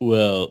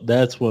 Well,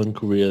 that's one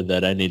career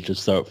that I need to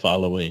start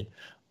following.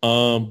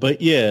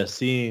 But yeah,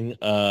 seeing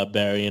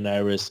Barry and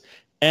Iris,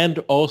 and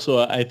also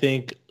I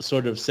think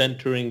sort of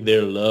centering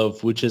their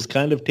love, which has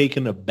kind of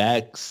taken a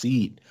back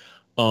seat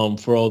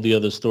for all the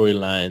other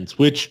storylines,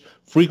 which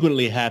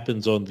frequently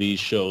happens on these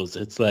shows.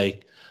 It's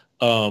like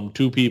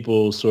two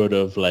people sort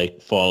of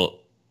like fall,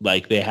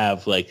 like they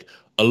have like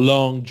a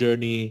long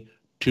journey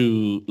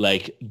to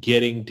like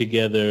getting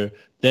together.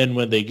 Then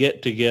when they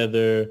get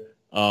together,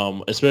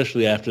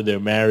 especially after they're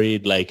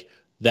married, like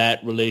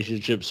that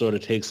relationship sort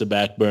of takes a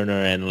back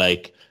burner and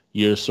like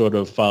you're sort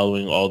of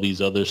following all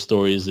these other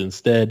stories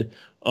instead.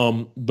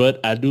 But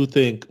I do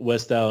think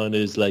West Allen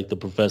is, like the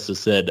professor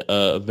said,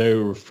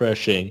 very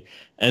refreshing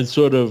and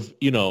sort of,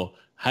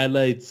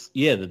 highlights,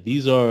 yeah, that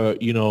these are,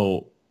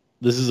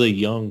 this is a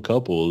young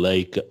couple.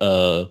 Like,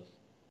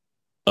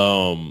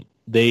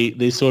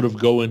 they sort of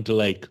go into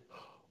like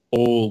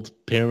old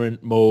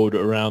parent mode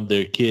around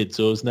their kids.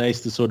 So it's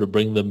nice to sort of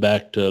bring them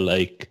back to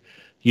like,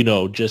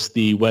 just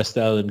the West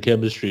Allen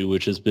chemistry,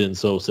 which has been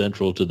so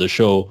central to the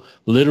show,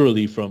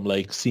 literally from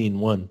like scene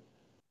one.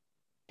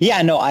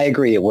 Yeah, no, I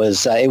agree. It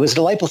was a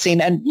delightful scene,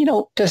 and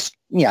just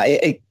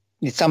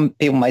some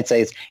people might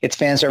say it's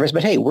fan service,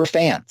 but hey, we're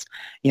fans.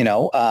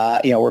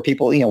 We're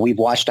people. We've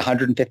watched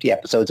 150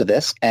 episodes of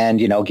this, and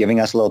giving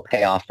us a little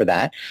payoff for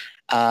that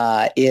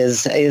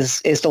is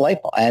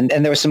delightful. And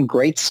there was some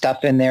great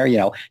stuff in there.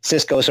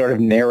 Cisco sort of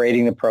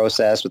narrating the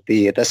process with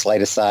the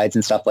slight asides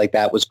and stuff like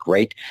that was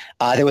great.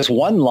 There was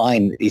one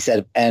line that he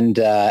said, and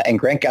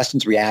Grant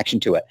Gustin's reaction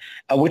to it,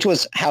 which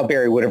was how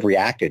Barry would have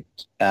reacted.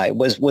 It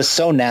was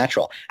so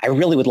natural. I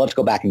really would love to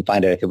go back and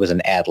find out if it was an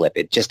ad lib.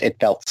 It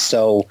felt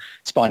so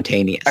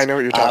spontaneous. I know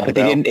what you're talking about. But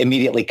they didn't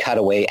immediately cut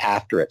away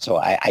after it, so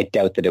I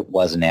doubt that it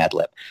was an ad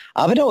lib.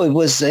 But no, it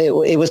was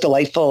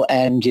delightful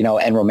and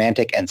and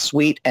romantic and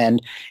sweet.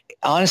 And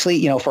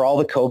honestly, for all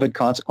the COVID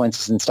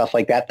consequences and stuff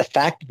like that, the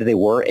fact that they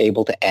were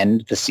able to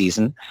end the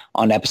season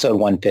on episode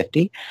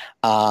 150,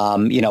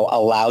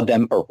 allowed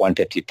them, or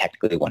 150,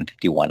 technically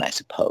 151, I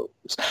suppose.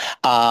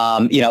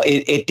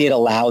 It did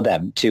allow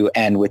them to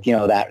end with,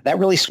 that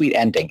really sweet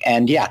ending.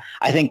 And yeah,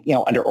 I think,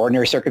 under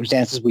ordinary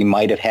circumstances, we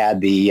might have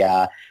had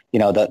the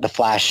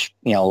Flash,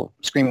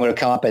 scream would have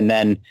come up and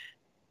then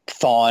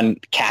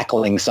Thawne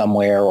cackling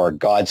somewhere, or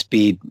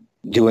Godspeed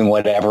doing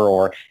whatever,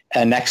 or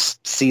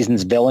next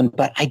season's villain.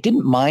 But I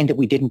didn't mind that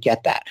we didn't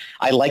get that.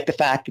 I like the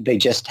fact that they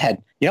just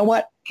had,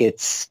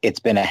 it's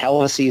been a hell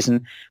of a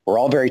season. We're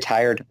all very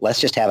tired.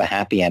 Let's just have a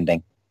happy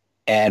ending,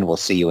 and we'll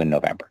see you in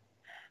November.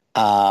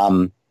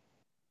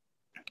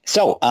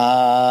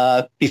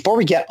 So before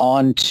we get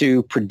on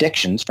to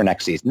predictions for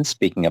next season,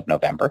 speaking of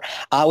November,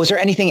 was there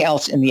anything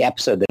else in the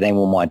episode that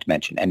anyone wanted to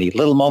mention? Any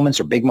little moments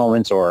or big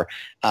moments or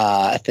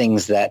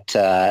things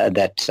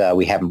that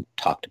we haven't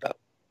talked about?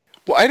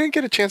 Well, I didn't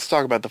get a chance to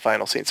talk about the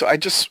final scene, so I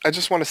just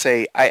want to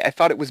say I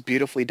thought it was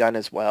beautifully done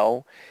as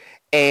well.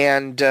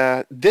 And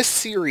this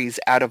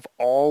series, out of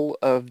all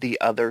of the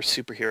other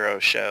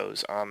superhero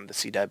shows on the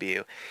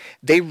CW,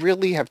 they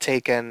really have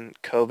taken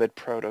COVID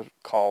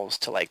protocols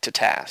to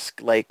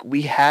task. Like,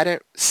 we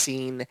hadn't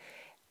seen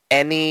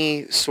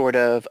any sort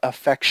of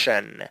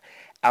affection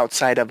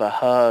outside of a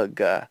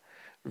hug,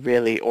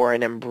 really, or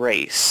an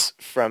embrace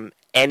from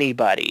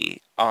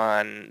anybody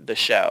on the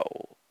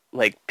show.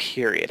 Like,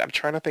 period. I'm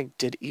trying to think,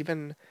 did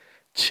even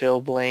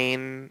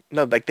Chilblain?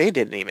 No, they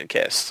didn't even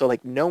kiss. So,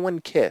 no one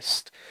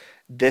kissed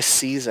this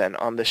season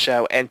on the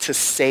show. And to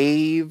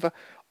save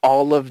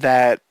all of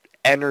that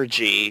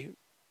energy,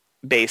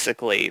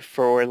 basically,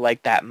 for,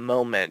 that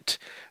moment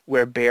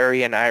where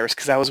Barry and Iris,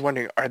 because I was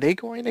wondering, are they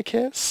going to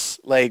kiss?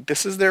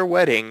 This is their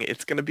wedding.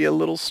 It's going to be a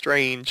little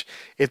strange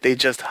if they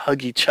just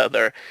hug each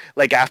other.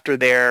 After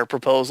their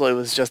proposal, it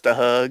was just a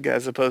hug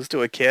as opposed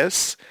to a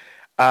kiss.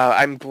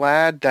 I'm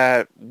glad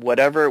that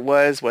whatever it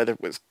was, whether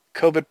it was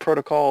COVID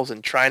protocols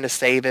and trying to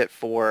save it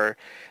for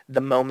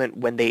the moment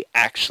when they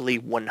actually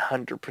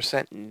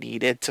 100%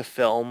 needed to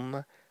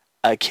film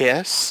a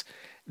kiss,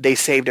 they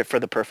saved it for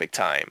the perfect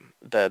time.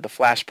 The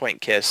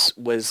Flashpoint kiss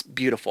was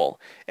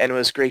beautiful, and it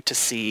was great to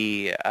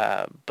see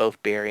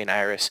both Barry and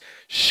Iris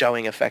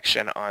showing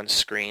affection on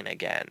screen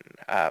again.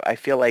 I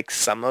feel like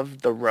some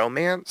of the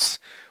romance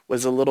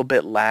was a little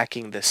bit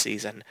lacking this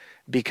season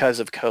because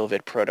of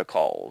COVID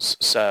protocols.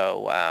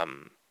 So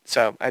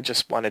I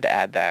just wanted to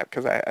add that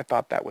because I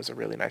thought that was a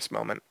really nice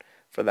moment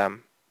for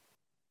them.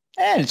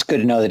 And it's good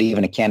to know that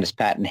even a Candice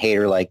Patton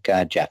hater like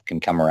Jeff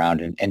can come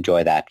around and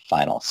enjoy that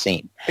final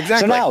scene.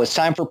 Exactly. So now it's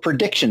time for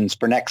predictions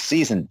for next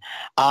season.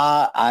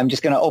 I'm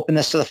just going to open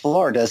this to the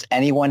floor. Does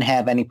anyone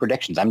have any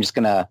predictions? I'm just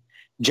going to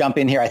jump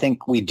in here. I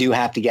think we do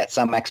have to get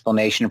some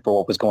explanation for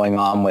what was going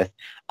on with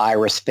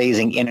Iris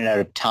phasing in and out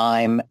of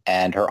time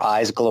and her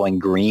eyes glowing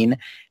green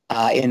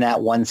in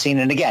that one scene.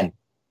 And again,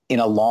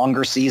 in a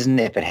longer season,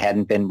 if it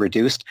hadn't been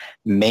reduced,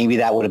 maybe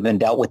that would have been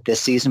dealt with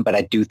this season. But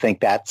I do think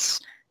that's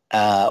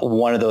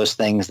one of those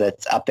things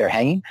that's up there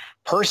hanging.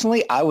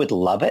 Personally, I would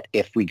love it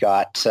if we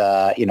got,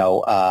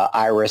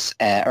 Iris,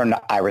 or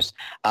not Iris,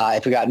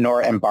 if we got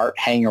Nora and Bart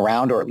hanging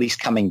around or at least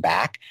coming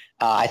back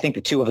I think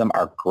the two of them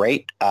are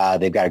great.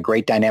 They've got a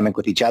great dynamic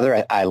with each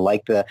other. I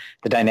like the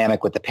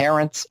dynamic with the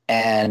parents,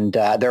 and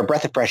they're a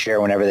breath of fresh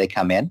air whenever they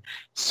come in.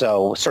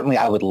 So certainly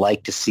I would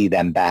like to see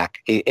them back,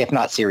 if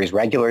not series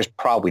regulars,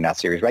 probably not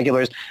series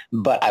regulars,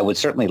 but I would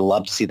certainly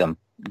love to see them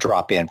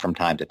drop in from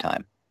time to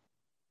time.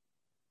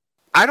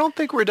 I don't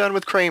think we're done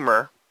with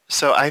Kramer,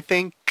 so I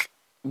think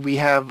we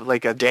have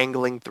like a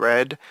dangling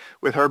thread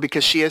with her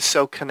because she is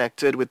so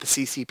connected with the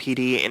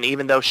CCPD, and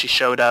even though she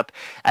showed up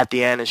at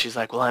the end and she's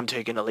like, well, I'm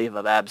taking a leave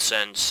of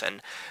absence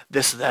and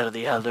this, that, or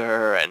the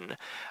other, and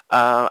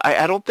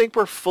I don't think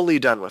we're fully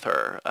done with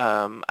her.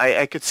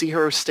 I could see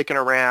her sticking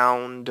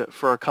around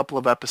for a couple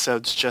of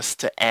episodes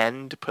just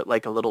to put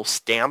like a little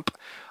stamp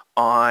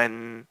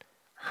on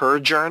her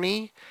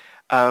journey.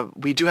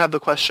 We do have the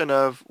question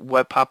of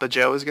what Papa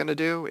Joe is going to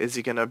do. Is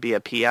he going to be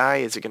a PI?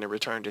 Is he going to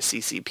return to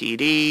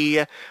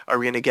CCPD? Are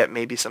we going to get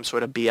maybe some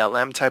sort of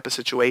BLM type of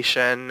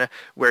situation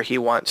where he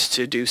wants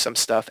to do some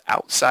stuff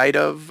outside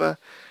of,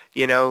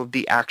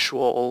 the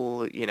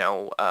actual,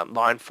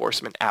 law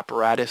enforcement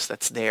apparatus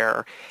that's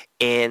there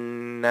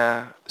in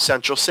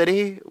Central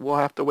City? We'll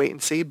have to wait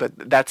and see, but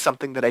that's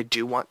something that I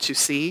do want to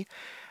see.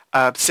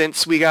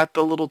 Since we got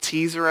the little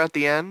teaser at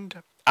the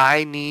end,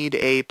 I need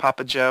a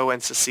Papa Joe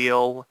and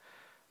Cecile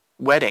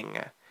wedding,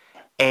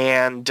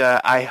 and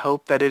I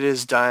hope that it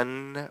is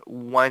done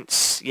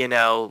once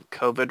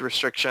COVID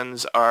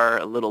restrictions are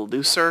a little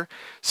looser,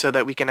 so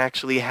that we can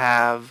actually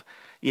have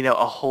a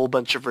whole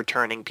bunch of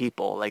returning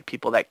people, like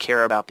people that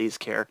care about these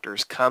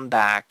characters, come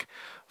back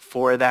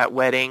for that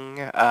wedding.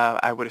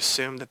 I would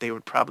assume that they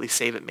would probably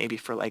save it maybe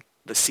for like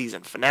the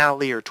season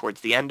finale or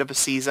towards the end of a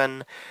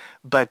season.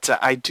 But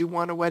I do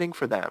want a wedding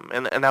for them,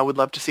 and I would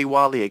love to see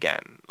Wally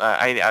again.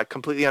 I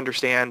completely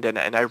understand, and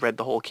I read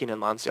the whole Kenan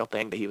Lonsdale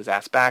thing that he was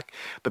asked back,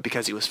 but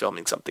because he was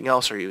filming something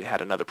else or he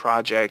had another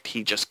project,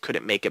 he just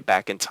couldn't make it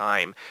back in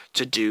time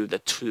to do the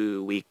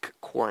 2-week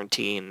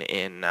quarantine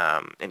in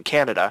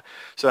Canada.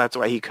 So that's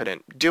why he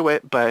couldn't do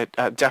it, but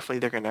definitely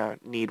they're going to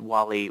need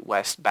Wally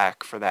West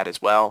back for that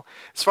as well.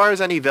 As far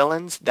as any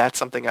villains, that's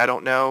something I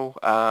don't know.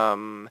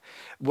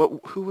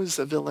 Who was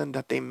a villain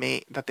that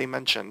they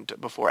mentioned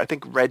before? I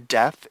think Red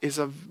Death is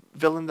a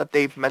villain that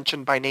they've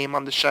mentioned by name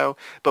on the show,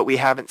 but we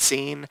haven't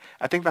seen.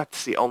 I think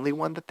that's the only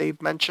one that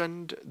they've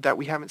mentioned that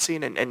we haven't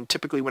seen. And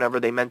typically whenever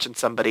they mention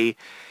somebody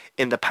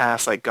in the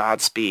past, like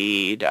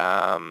Godspeed,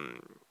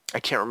 I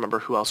can't remember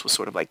who else was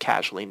sort of like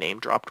casually name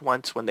dropped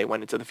once when they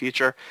went into the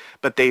future,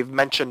 but they've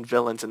mentioned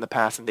villains in the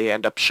past and they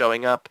end up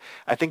showing up.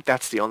 I think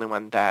that's the only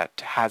one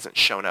that hasn't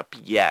shown up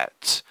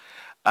yet.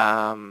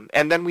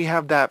 And then we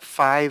have that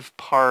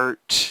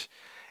 5-part,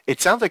 it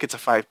sounds like it's a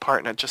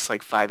 5-part, not just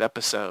like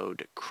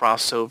 5-episode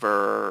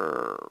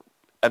crossover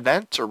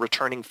event or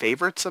returning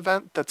favorites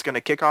event that's going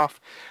to kick off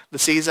the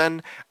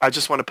season. I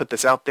just want to put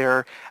this out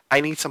there.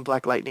 I need some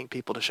Black Lightning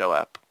people to show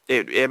up.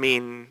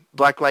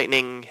 Black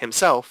Lightning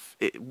himself,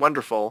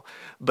 wonderful,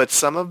 but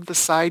some of the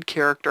side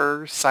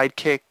characters,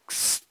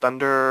 sidekicks,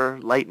 Thunder,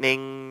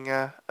 Lightning,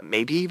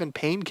 maybe even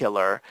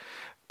Painkiller,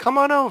 come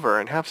on over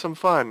and have some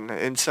fun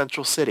in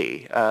Central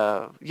City.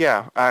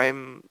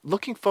 I'm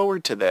looking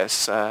forward to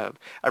this. I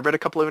read a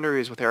couple of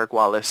interviews with Eric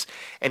Wallace,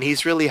 and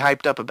he's really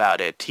hyped up about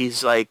it.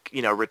 He's like,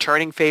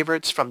 returning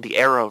favorites from the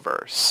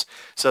Arrowverse.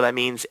 So that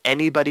means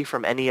anybody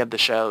from any of the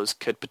shows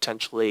could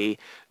potentially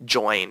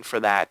join for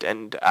that.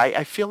 And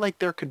I feel like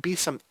there could be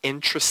some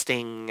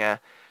interesting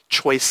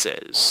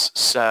choices.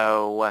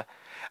 So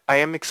I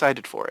am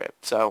excited for it.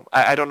 So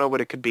I don't know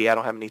what it could be. I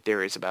don't have any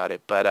theories about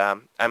it, but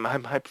I'm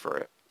hyped for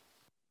it.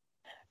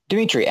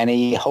 Dimitri,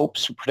 any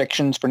hopes,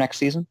 predictions for next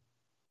season?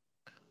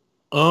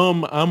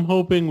 I'm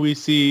hoping we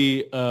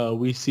see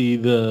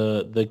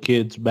the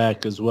kids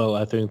back as well.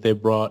 I think they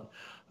brought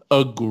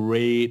a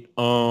great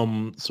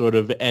sort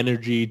of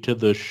energy to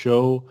the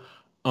show.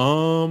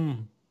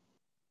 Beyond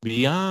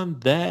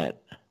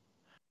that,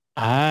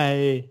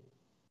 I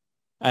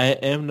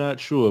am not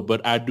sure,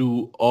 but I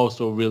do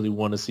also really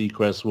want to see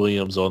Cress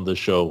Williams on the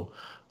show.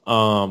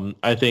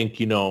 I think,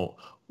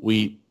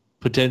 we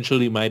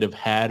potentially might have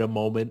had a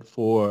moment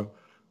for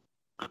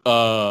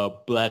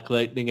Black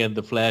Lightning and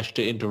the Flash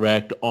to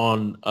interact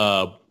on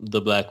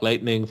the Black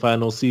Lightning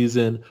final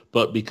season,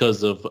 but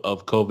because of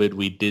COVID,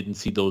 we didn't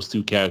see those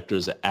two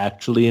characters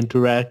actually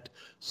interact.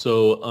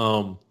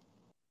 So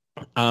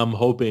I'm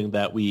hoping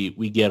that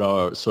we get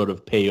our sort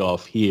of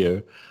payoff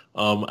here.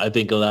 I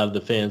think a lot of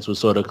the fans were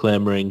sort of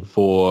clamoring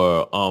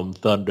for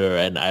Thunder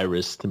and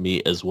Iris to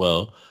meet as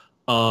well.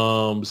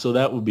 So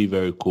that would be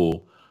very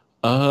cool.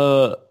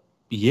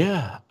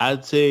 Yeah,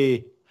 I'd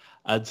say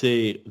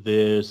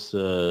there's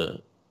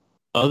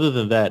other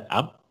than that,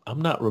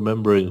 I'm not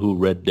remembering who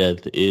Red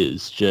Death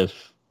is,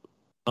 Jeff.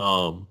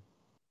 It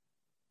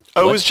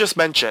was just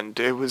mentioned.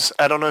 It was,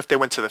 I don't know if they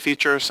went to the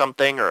future or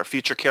something, or a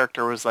future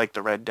character was like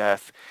the Red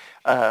Death.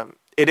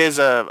 It is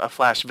a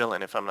Flash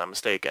villain, if I'm not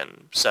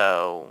mistaken.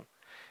 So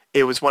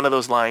it was one of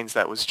those lines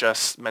that was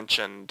just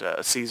mentioned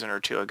a season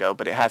or two ago,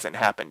 but it hasn't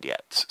happened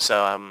yet.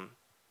 So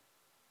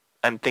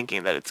I'm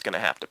thinking that it's going to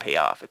have to pay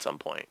off at some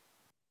point.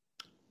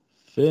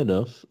 Fair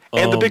enough.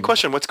 And the big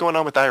question, what's going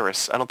on with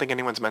Iris? I don't think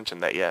anyone's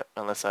mentioned that yet,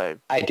 unless I...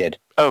 I did.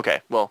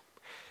 Okay, well,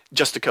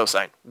 just to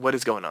cosign. What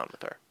is going on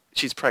with her?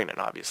 She's pregnant,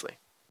 obviously.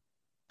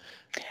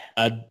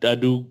 I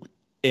do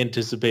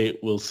anticipate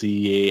we'll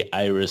see a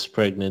Iris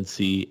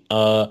pregnancy.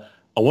 I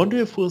wonder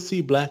if we'll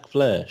see Black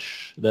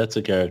Flash. That's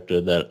a character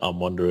that I'm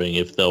wondering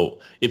if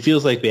it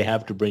feels like they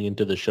have to bring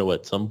into the show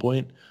at some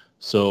point.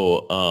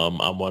 So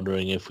I'm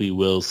wondering if we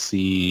will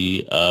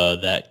see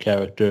that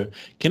character.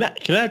 Can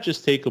I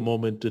just take a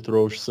moment to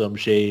throw some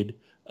shade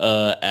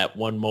at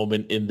one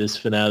moment in this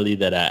finale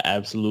that I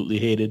absolutely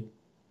hated?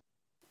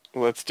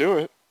 Let's do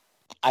it.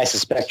 I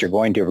suspect you're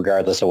going to,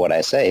 regardless of what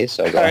I say.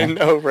 So go I ahead.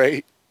 know,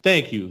 right?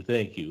 Thank you.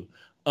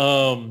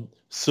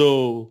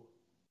 So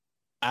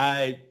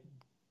I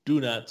do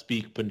not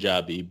speak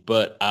Punjabi,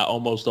 but I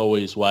almost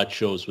always watch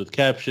shows with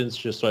captions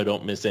just so I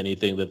don't miss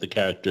anything that the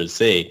characters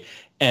say.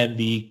 And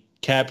the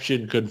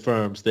caption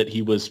confirms that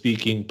he was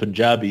speaking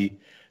Punjabi.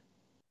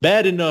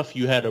 Bad enough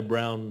you had a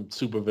brown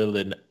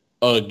supervillain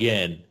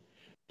again.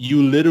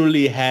 You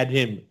literally had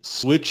him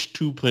switch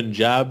to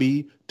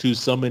Punjabi to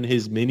summon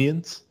his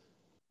minions?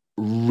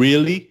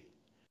 Really?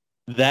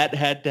 That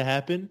had to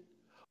happen?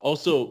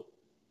 Also,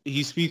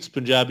 he speaks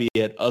Punjabi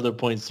at other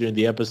points during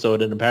the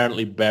episode, and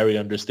apparently Barry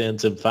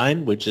understands him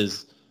fine,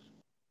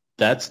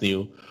 that's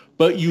new.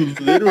 But you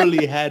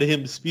literally had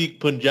him speak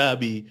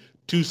Punjabi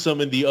to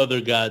summon the other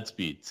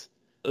Godspeeds.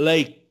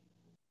 Like,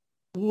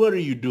 what are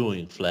you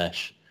doing,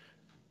 Flash?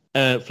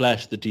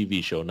 Flash the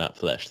TV show, not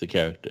Flash the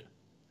character.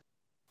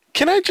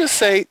 Can I just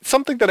say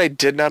something that I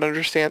did not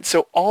understand?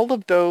 So all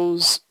of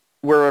those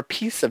were a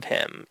piece of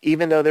him,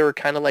 even though they were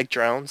kind of like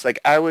drones.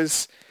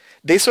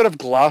 They sort of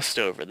glossed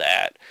over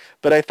that,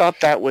 but I thought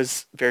that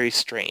was very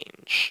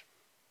strange.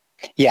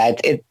 Yeah,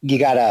 you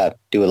gotta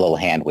do a little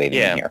hand waving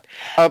in here.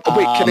 Wait,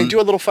 can I do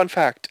a little fun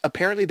fact?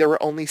 Apparently there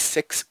were only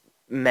 6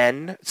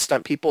 men,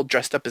 stunt people,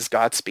 dressed up as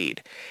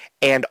Godspeed.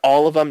 And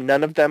all of them,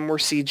 none of them were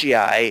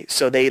CGI,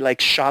 so they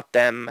shot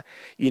them,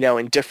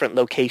 in different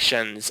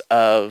locations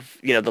of,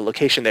 the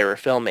location they were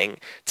filming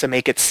to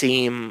make it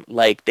seem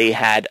like they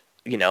had,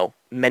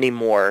 many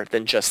more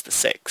than just the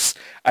 6.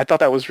 I thought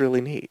that was really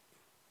neat.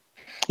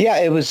 Yeah,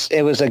 it was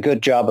a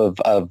good job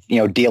of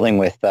dealing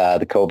with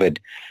the COVID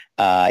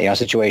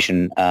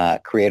situation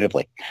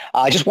creatively.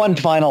 Just one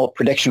final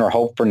prediction or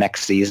hope for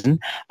next season.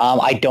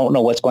 I don't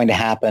know what's going to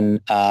happen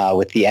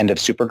with the end of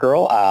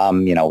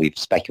Supergirl. We've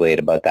speculated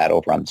about that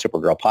over on the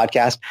Supergirl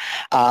podcast.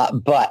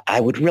 But I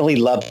would really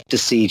love to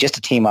see just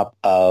a team up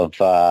of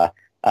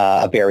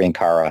Barry and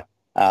Kara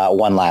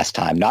one last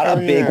time. Not a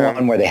big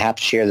one where they have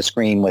to share the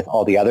screen with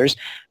all the others.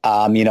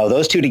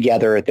 Those two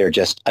together, they're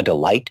just a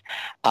delight.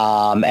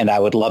 And I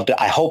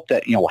hope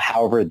that,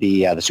 however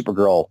the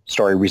Supergirl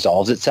story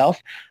resolves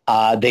itself,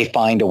 they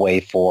find a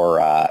way for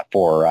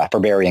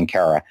Barry and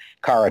Kara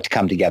to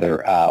come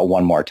together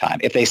one more time.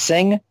 If they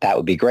sing, that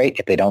would be great.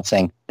 If they don't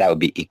sing, that would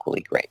be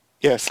equally great.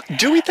 Yes.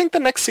 Do we think the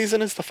next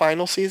season is the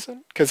final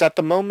season? Because at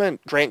the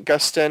moment, Grant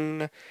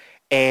Gustin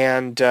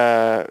and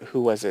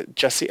who was it?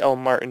 Jesse L.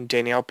 Martin,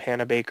 Danielle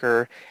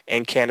Panabaker,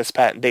 and Candice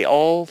Patton. They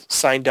all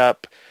signed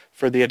up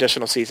for the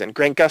additional season.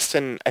 Grant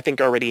Gustin, I think,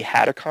 already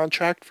had a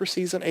contract for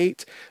season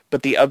 8,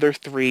 but the other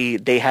 3,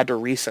 they had to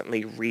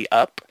recently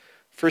re-up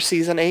for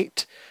season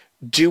 8.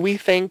 Do we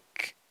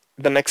think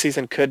the next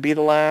season could be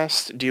the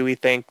last? Do we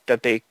think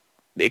that they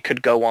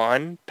could go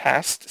on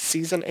past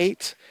season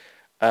 8?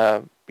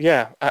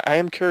 Yeah, I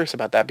am curious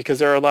about that because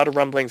there are a lot of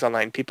rumblings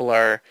online. People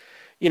are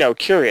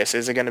curious,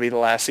 is it going to be the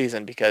last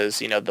season? Because,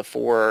 the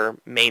 4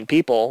 main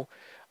people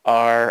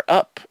are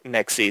up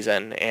next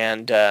season.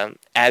 And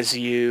as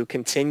you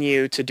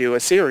continue to do a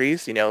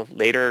series,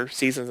 later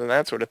seasons and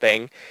that sort of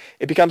thing,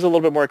 it becomes a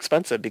little bit more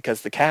expensive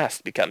because the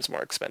cast becomes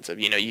more expensive.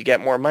 You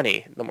get more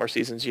money the more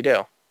seasons you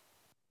do.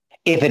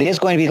 If it is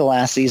going to be the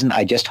last season,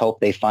 I just hope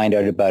they find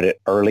out about it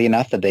early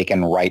enough that they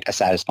can write a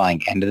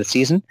satisfying end of the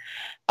season.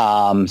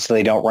 So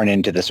they don't run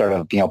into the sort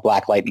of,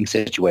 Black Lightning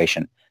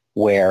situation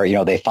where,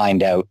 they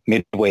find out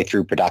midway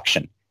through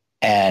production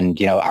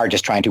and, are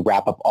just trying to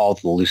wrap up all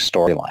the loose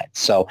storylines.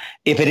 So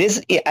if it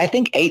is, I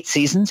think 8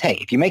 seasons, hey,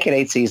 if you make it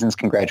 8 seasons,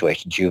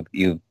 congratulations.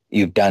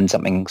 You've done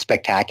something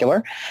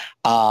spectacular.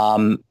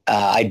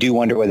 I do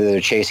wonder whether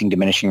they're chasing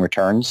diminishing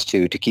returns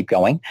to keep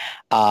going.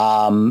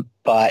 I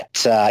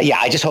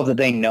just hope that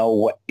they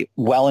know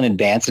well in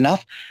advance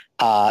enough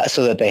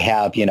so that they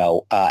have,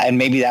 and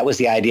maybe that was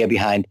the idea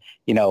behind,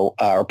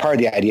 or part of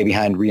the idea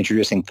behind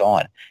reintroducing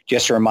Thawne,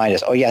 just to remind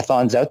us,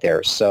 Thawne's out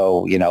there.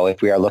 So,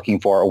 if we are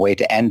looking for a way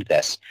to end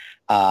this,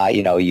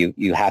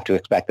 you have to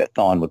expect that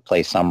Thawne would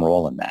play some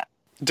role in that.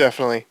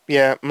 Definitely.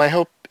 Yeah, my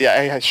hope,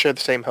 I share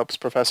the same hopes,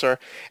 Professor.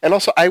 And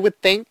also, I would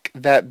think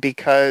that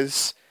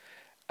because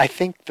I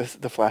think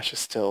the Flash is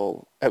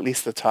still at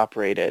least the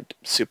top-rated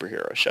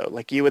superhero show.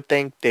 You would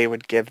think they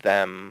would give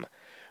them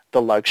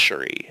the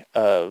luxury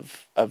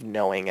of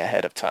knowing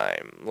ahead of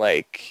time.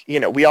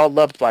 We all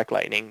loved Black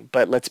Lightning,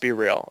 but let's be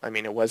real. I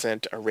mean, it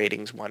wasn't a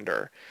ratings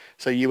wonder.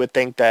 So you would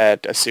think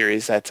that a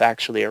series that's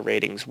actually a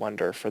ratings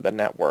wonder for the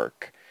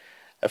network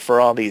for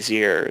all these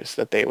years,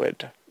 that they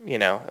would,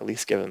 at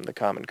least give them the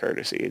common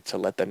courtesy to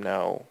let them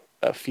know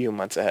a few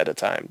months ahead of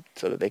time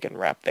so that they can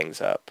wrap things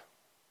up.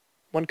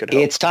 One could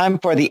hope. It's time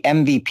for the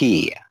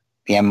MVP.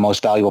 The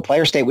most valuable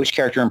player. State which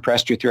character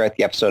impressed you throughout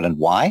the episode and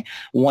why.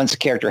 Once a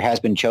character has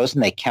been chosen,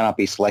 they cannot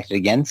be selected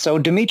again. So,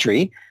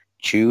 Dimitri,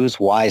 choose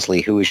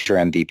wisely. Who is your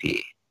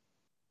MVP?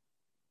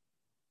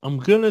 I'm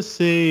gonna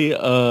say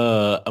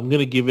I'm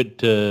gonna give it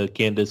to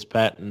Candace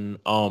Patton.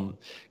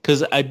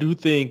 Because I do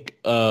think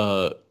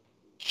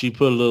she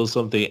put a little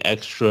something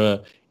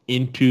extra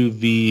into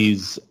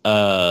these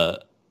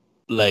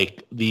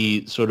like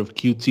the sort of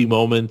cutesy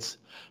moments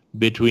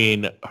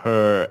between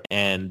her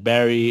and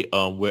Barry,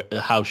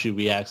 how she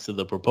reacts to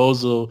the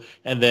proposal,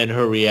 and then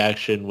her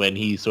reaction when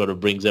he sort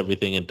of brings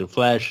everything into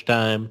flash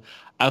time.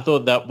 I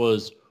thought that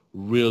was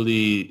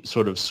really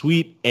sort of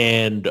sweet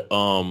and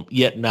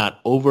yet not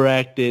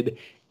overacted,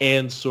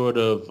 and sort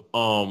of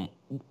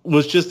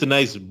was just a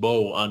nice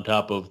bow on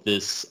top of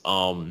this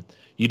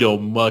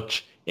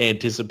much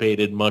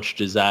anticipated, much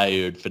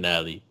desired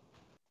finale.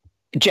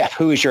 Jeff,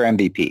 who is your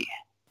MVP?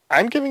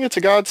 I'm giving it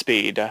to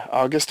Godspeed,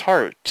 August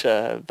Hart,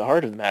 the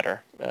heart of the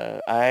matter.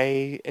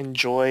 I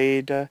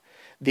enjoyed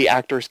the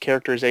actor's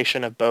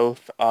characterization of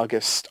both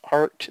August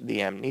Hart, the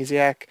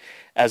amnesiac,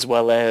 as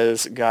well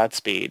as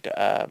Godspeed.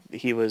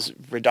 He was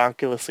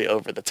ridiculously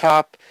over the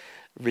top,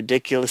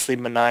 ridiculously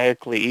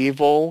maniacally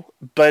evil,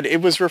 but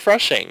it was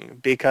refreshing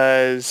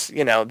because,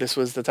 this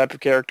was the type of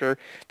character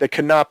that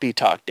could not be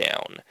talked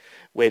down,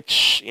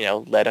 which,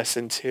 led us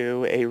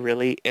into a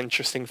really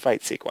interesting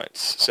fight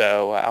sequence.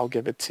 So I'll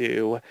give it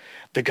to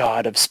the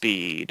God of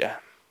Speed.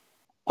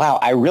 Wow,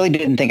 I really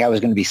didn't think I was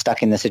going to be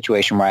stuck in the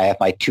situation where I have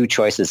my two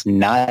choices,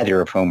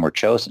 neither of whom were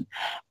chosen.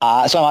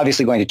 So I'm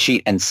obviously going to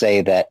cheat and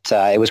say that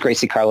it was great to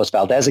see Carlos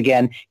Valdez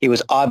again. He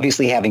was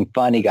obviously having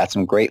fun. He got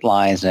some great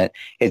lines, and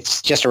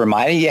it's just a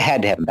reminder you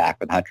had to have him back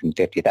for the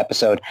 150th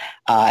episode,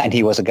 and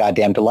he was a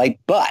goddamn delight.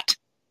 But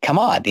come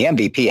on, the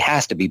MVP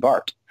has to be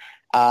Bart.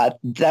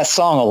 That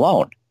song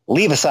alone,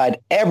 leave aside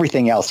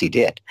everything else he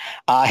did.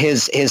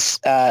 His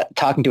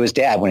talking to his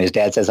dad when his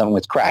dad says something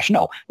with crash.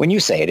 No, when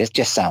you say it, it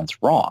just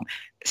sounds wrong.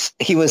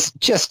 He was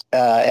just,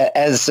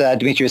 as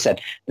Dimitri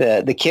said,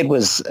 the kid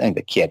was,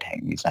 the kid,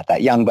 he's not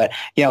that young, but,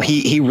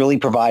 he really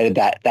provided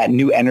that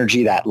new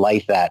energy, that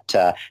life,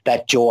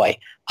 that joy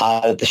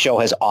that the show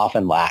has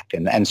often lacked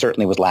and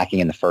certainly was lacking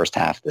in the first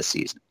half of the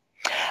season.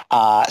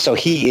 So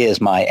he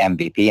is my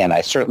MVP, and I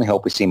certainly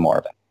hope we see more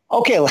of him.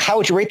 Okay, how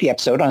would you rate the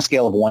episode on a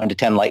scale of 1 to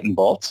 10 lightning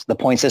bolts? The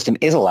point system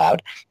is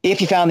allowed. If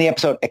you found the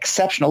episode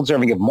exceptional,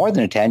 deserving of more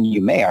than a 10,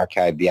 you may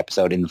archive the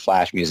episode in the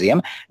Flash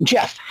Museum.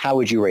 Jeff, how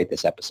would you rate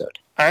this episode?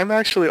 I'm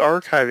actually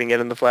archiving it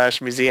in the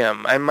Flash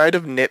Museum. I might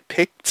have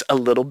nitpicked a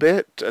little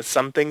bit,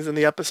 some things in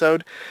the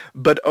episode,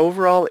 but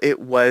overall it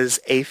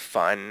was a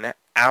fun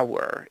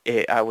hour.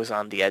 I was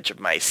on the edge of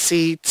my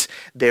seat.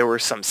 There were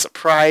some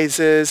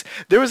surprises.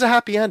 There was a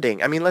happy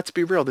ending. I mean, let's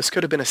be real. This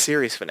could have been a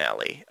series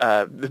finale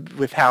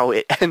with how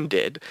it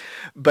ended.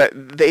 But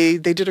they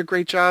did a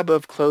great job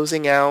of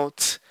closing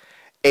out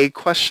a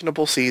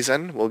questionable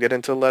season. We'll get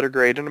into letter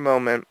grade in a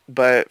moment.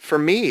 But for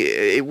me,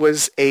 it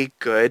was a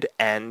good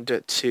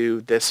end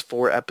to this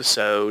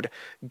 4-episode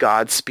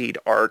Godspeed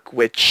arc,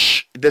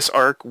 which this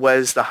arc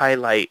was the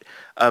highlight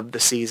of the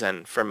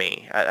season for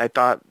me. I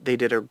thought they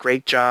did a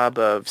great job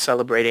of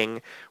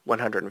celebrating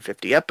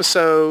 150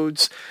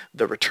 episodes,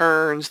 the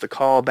returns, the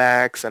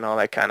callbacks, and all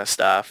that kind of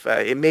stuff.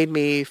 It made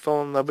me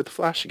fall in love with The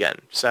Flash again.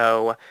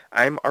 So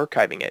I'm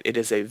archiving it. It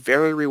is a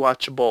very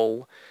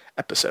rewatchable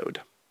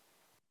episode.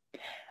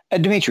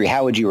 Dimitri,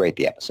 how would you rate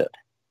the episode?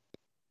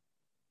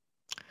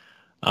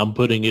 I'm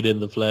putting it in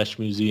the Flash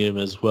Museum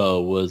as well.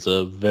 It was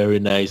a very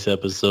nice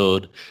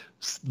episode.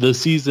 The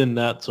season,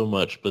 not so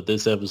much, but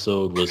this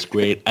episode was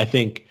great. I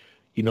think,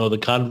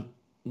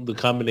 the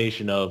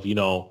combination of,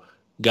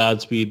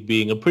 Godspeed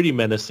being a pretty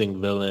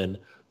menacing villain,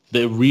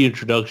 the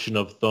reintroduction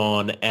of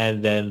Thawne,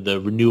 and then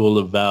the renewal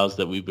of vows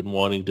that we've been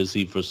wanting to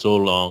see for so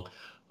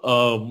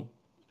long.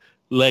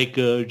 Like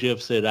Jeff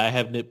said, I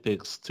have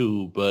nitpicks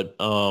too, but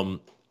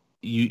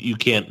you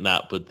can't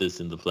not put this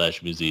in the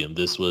Flash Museum.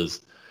 This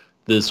was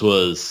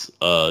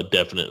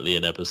definitely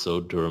an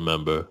episode to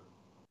remember.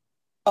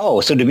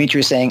 Oh, so Dimitri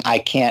is saying I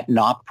can't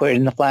not put it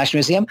in the Flash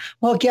Museum?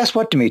 Well, guess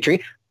what,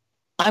 Dimitri?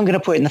 I'm going to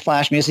put it in the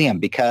Flash Museum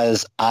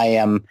because I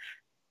am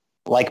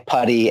like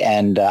Putty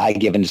and I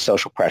give into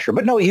social pressure.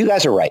 But no, you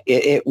guys are right.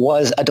 It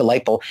was a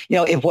delightful,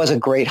 it was a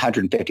great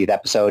 150th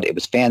episode. It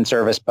was fan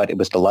service, but it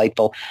was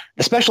delightful.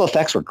 The special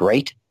effects were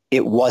great.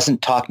 It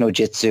wasn't talk no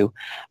jitsu.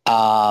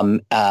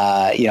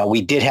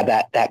 We did have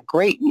that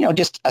great,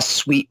 just a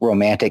sweet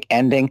romantic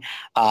ending.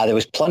 There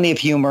was plenty of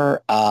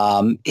humor.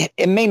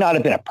 It may not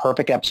have been a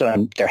perfect episode,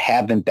 and there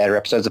have been better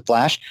episodes of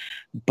Flash,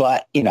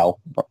 but,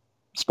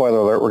 spoiler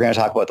alert, we're going to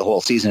talk about the whole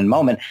season in a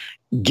moment.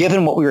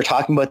 Given what we were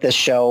talking about this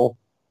show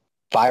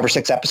 5 or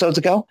 6 episodes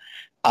ago,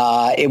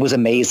 it was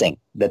amazing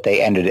that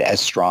they ended it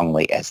as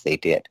strongly as they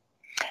did.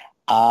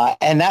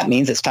 And that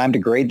means it's time to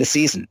grade the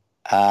season.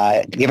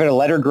 Give it a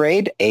letter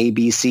grade, A,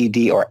 B, C,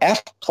 D, or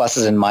F.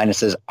 Pluses and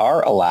minuses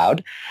are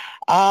allowed.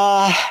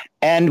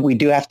 And we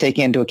do have to take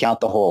into account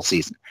the whole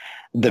season.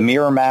 The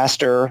Mirror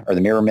Master or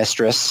the Mirror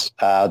Mistress,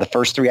 the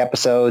first 3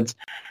 episodes,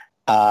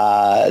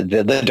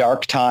 the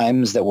dark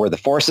times that were the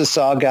Forces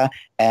saga,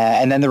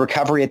 and then the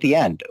recovery at the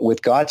end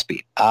with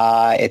Godspeed.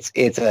 It's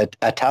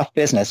a tough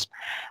business.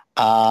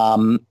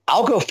 I'll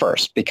go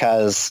first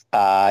because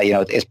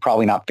it's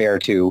probably not fair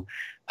to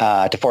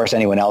force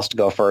anyone else to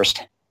go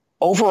first.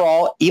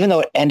 Overall, even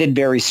though it ended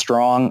very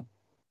strong,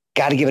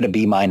 got to give it a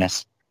B-.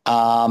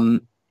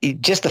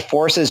 Just the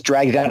Forces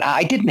dragged it down.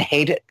 I didn't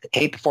hate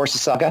the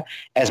Forces saga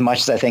as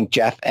much as I think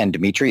Jeff and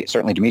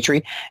certainly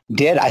Dimitri,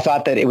 did. I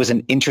thought that it was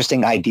an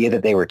interesting idea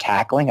that they were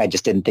tackling. I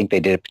just didn't think they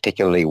did it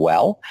particularly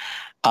well.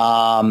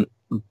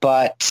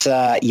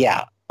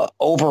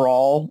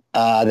 Overall,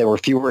 there were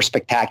fewer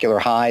spectacular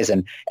highs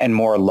and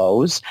more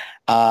lows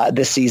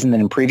this season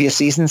than in previous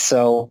seasons.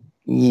 So,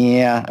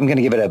 yeah, I'm going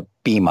to give it a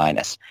B-.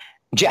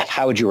 Jeff,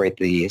 how would you rate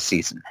the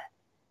season?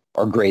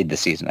 Or grade the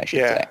season, I should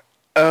say.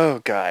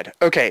 Oh, God.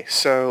 Okay,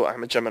 so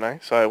I'm a Gemini,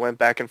 so I went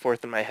back and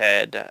forth in my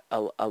head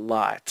a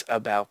lot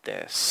about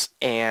this.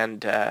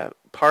 And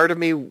part of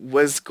me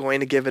was going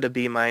to give it a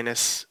B-,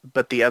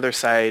 but the other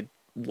side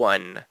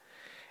won.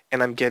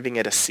 And I'm giving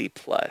it a C+.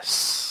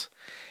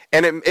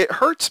 And it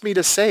hurts me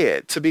to say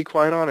it, to be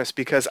quite honest,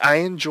 because I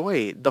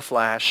enjoyed The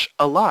Flash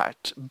a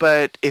lot.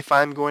 But if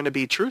I'm going to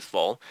be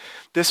truthful,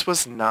 this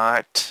was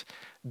not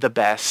the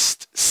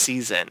best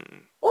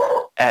season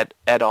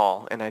at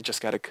all, and I just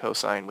got a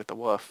cosign with the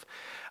woof.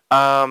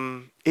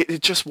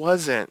 It just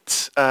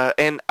wasn't.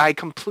 And I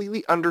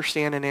completely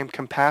understand and am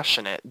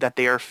compassionate that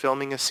they are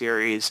filming a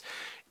series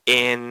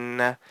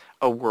in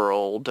a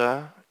world,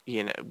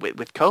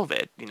 with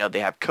COVID. They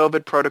have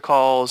COVID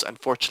protocols.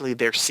 Unfortunately,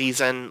 their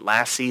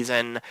last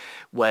season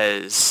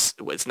was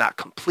not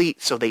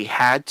complete, so they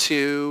had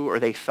to, or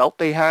they felt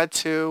they had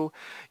to,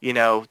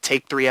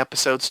 take 3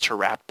 episodes to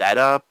wrap that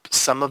up.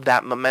 Some of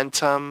that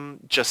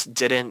momentum just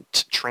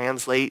didn't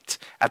translate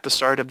at the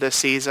start of this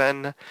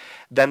season.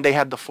 Then they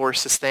had the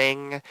Forces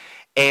thing.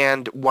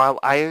 And while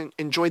I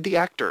enjoyed the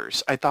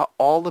actors, I thought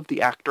all of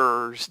the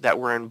actors that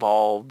were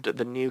involved,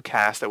 the new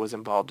cast that was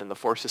involved in the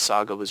Forces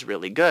saga was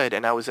really good,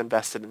 and I was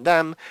invested in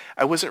them.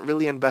 I wasn't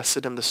really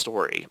invested in the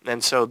story.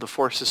 And so the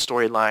Forces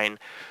storyline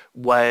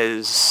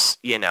was,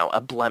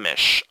 a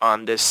blemish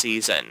on this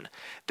season.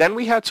 Then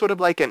we had sort of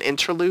like an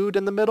interlude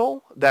in the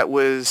middle that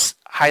was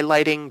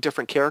highlighting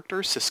different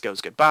characters,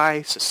 Cisco's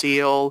goodbye,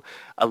 Cecile,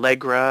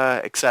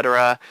 Allegra,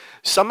 etc.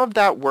 Some of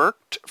that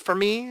worked for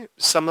me,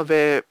 some of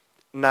it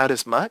not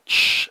as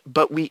much,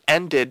 but we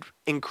ended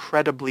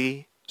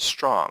incredibly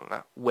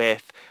strong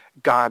with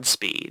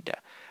Godspeed.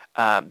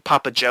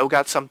 Papa Joe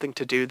got something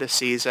to do this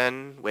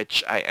season,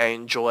 which I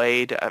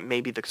enjoyed.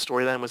 Maybe the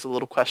storyline was a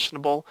little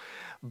questionable,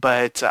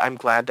 but I'm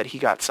glad that he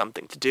got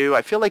something to do.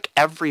 I feel like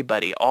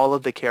everybody, all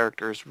of the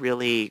characters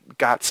really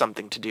got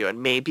something to do,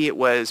 and maybe it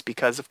was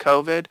because of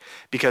COVID,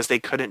 because they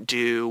couldn't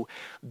do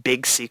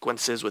big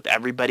sequences with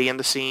everybody in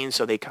the scene,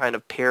 so they kind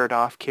of paired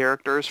off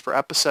characters for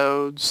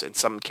episodes, and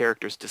some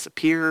characters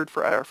disappeared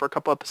for a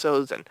couple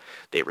episodes, and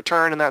they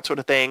returned and that sort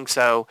of thing.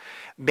 So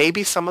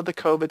maybe some of the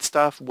COVID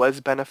stuff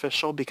was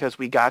beneficial because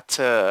we got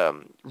to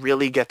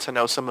really get to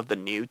know some of the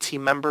new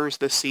team members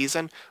this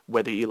season,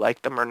 whether you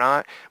like them or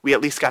not. We at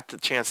least got the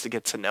chance to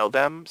get to know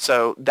them,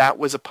 so that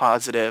was a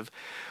positive.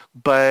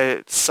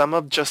 But some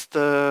of just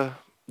the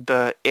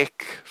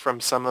ick from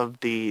some of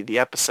the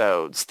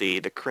episodes,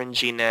 the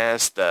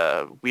cringiness,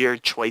 the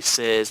weird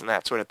choices and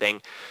that sort of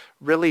thing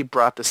really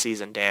brought the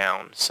season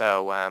down.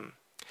 So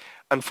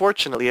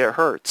unfortunately it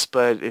hurts,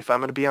 but if I'm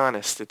going to be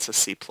honest, it's a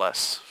C+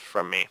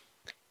 from me.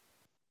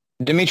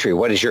 Dimitri,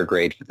 what is your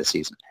grade for the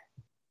season?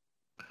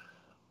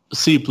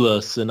 C+,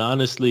 and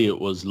honestly it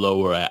was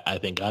lower. I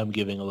think I'm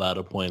giving a lot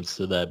of points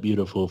to that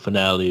beautiful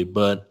finale,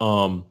 but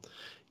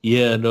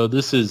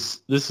this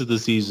is the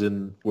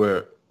season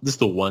where this is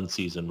the one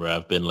season where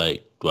I've been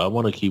like, do I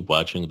want to keep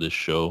watching this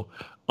show?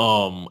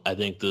 I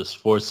think this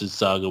Forces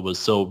saga was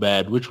so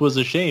bad, which was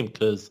a shame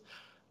because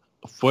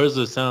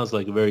Forza sounds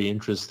like a very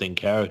interesting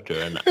character,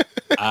 and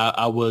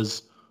I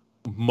was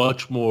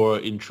much more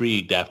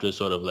intrigued after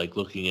sort of like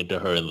looking into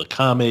her in the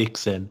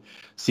comics and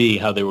seeing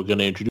how they were going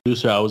to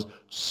introduce her. I was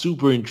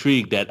super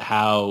intrigued at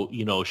how,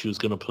 she was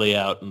going to play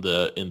out in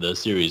the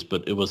series,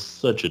 but it was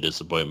such a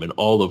disappointment.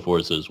 All the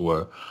Forces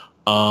were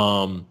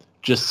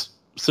just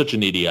such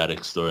an idiotic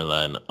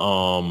storyline.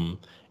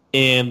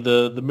 And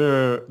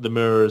the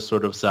mirror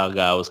sort of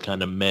saga I was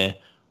kind of meh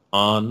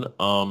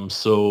on.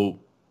 So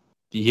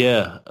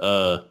yeah,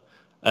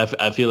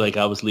 I feel like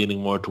I was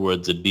leaning more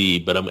towards a D,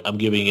 but I'm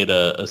giving it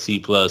a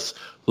C+,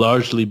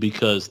 largely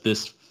because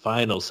this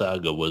final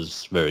saga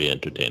was very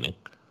entertaining.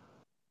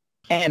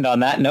 And on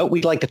that note,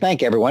 we'd like to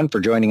thank everyone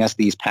for joining us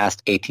these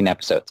past 18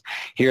 episodes.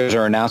 Here's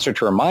our announcer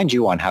to remind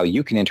you on how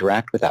you can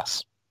interact with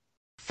us.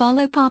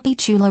 Follow Papi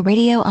Chulo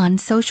Radio on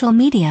social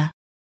media.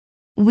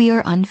 We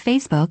are on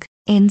Facebook,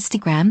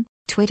 Instagram,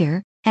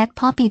 Twitter, at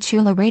Papi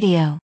Chulo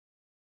Radio.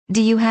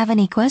 Do you have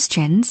any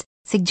questions,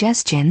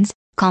 suggestions,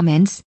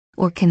 comments,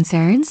 or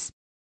concerns?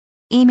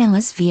 Email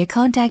us via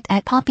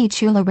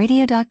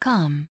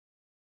contact@poppychularadio.com.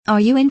 Are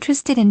you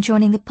interested in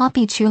joining the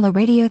Poppy Chula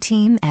Radio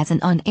team as an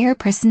on-air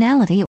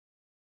personality?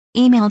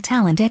 Email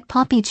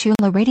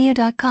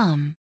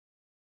talent@poppychularadio.com.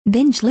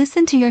 Binge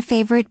listen to your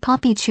favorite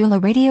Poppy Chula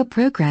Radio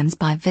programs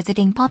by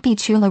visiting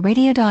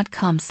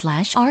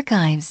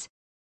poppychularadio.com/archives.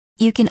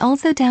 You can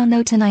also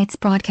download tonight's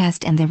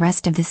broadcast and the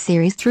rest of the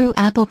series through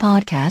Apple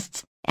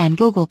Podcasts and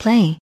Google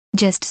Play.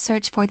 Just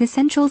search for The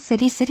Central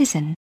City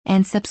Citizen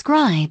and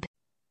subscribe.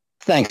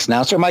 Thanks,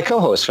 announcer. My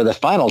co-host for the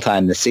final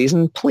time this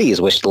season, please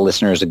wish the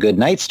listeners a good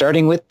night,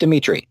 starting with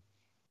Dimitri.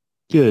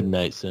 Good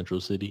night, Central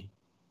City.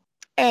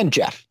 And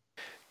Jeff.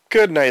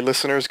 Good night,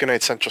 listeners. Good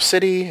night, Central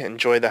City.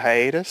 Enjoy the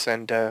hiatus,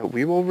 and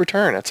we will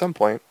return at some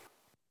point.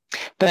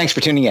 Thanks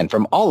for tuning in.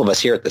 From all of us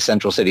here at the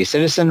Central City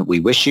Citizen, we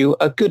wish you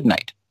a good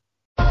night.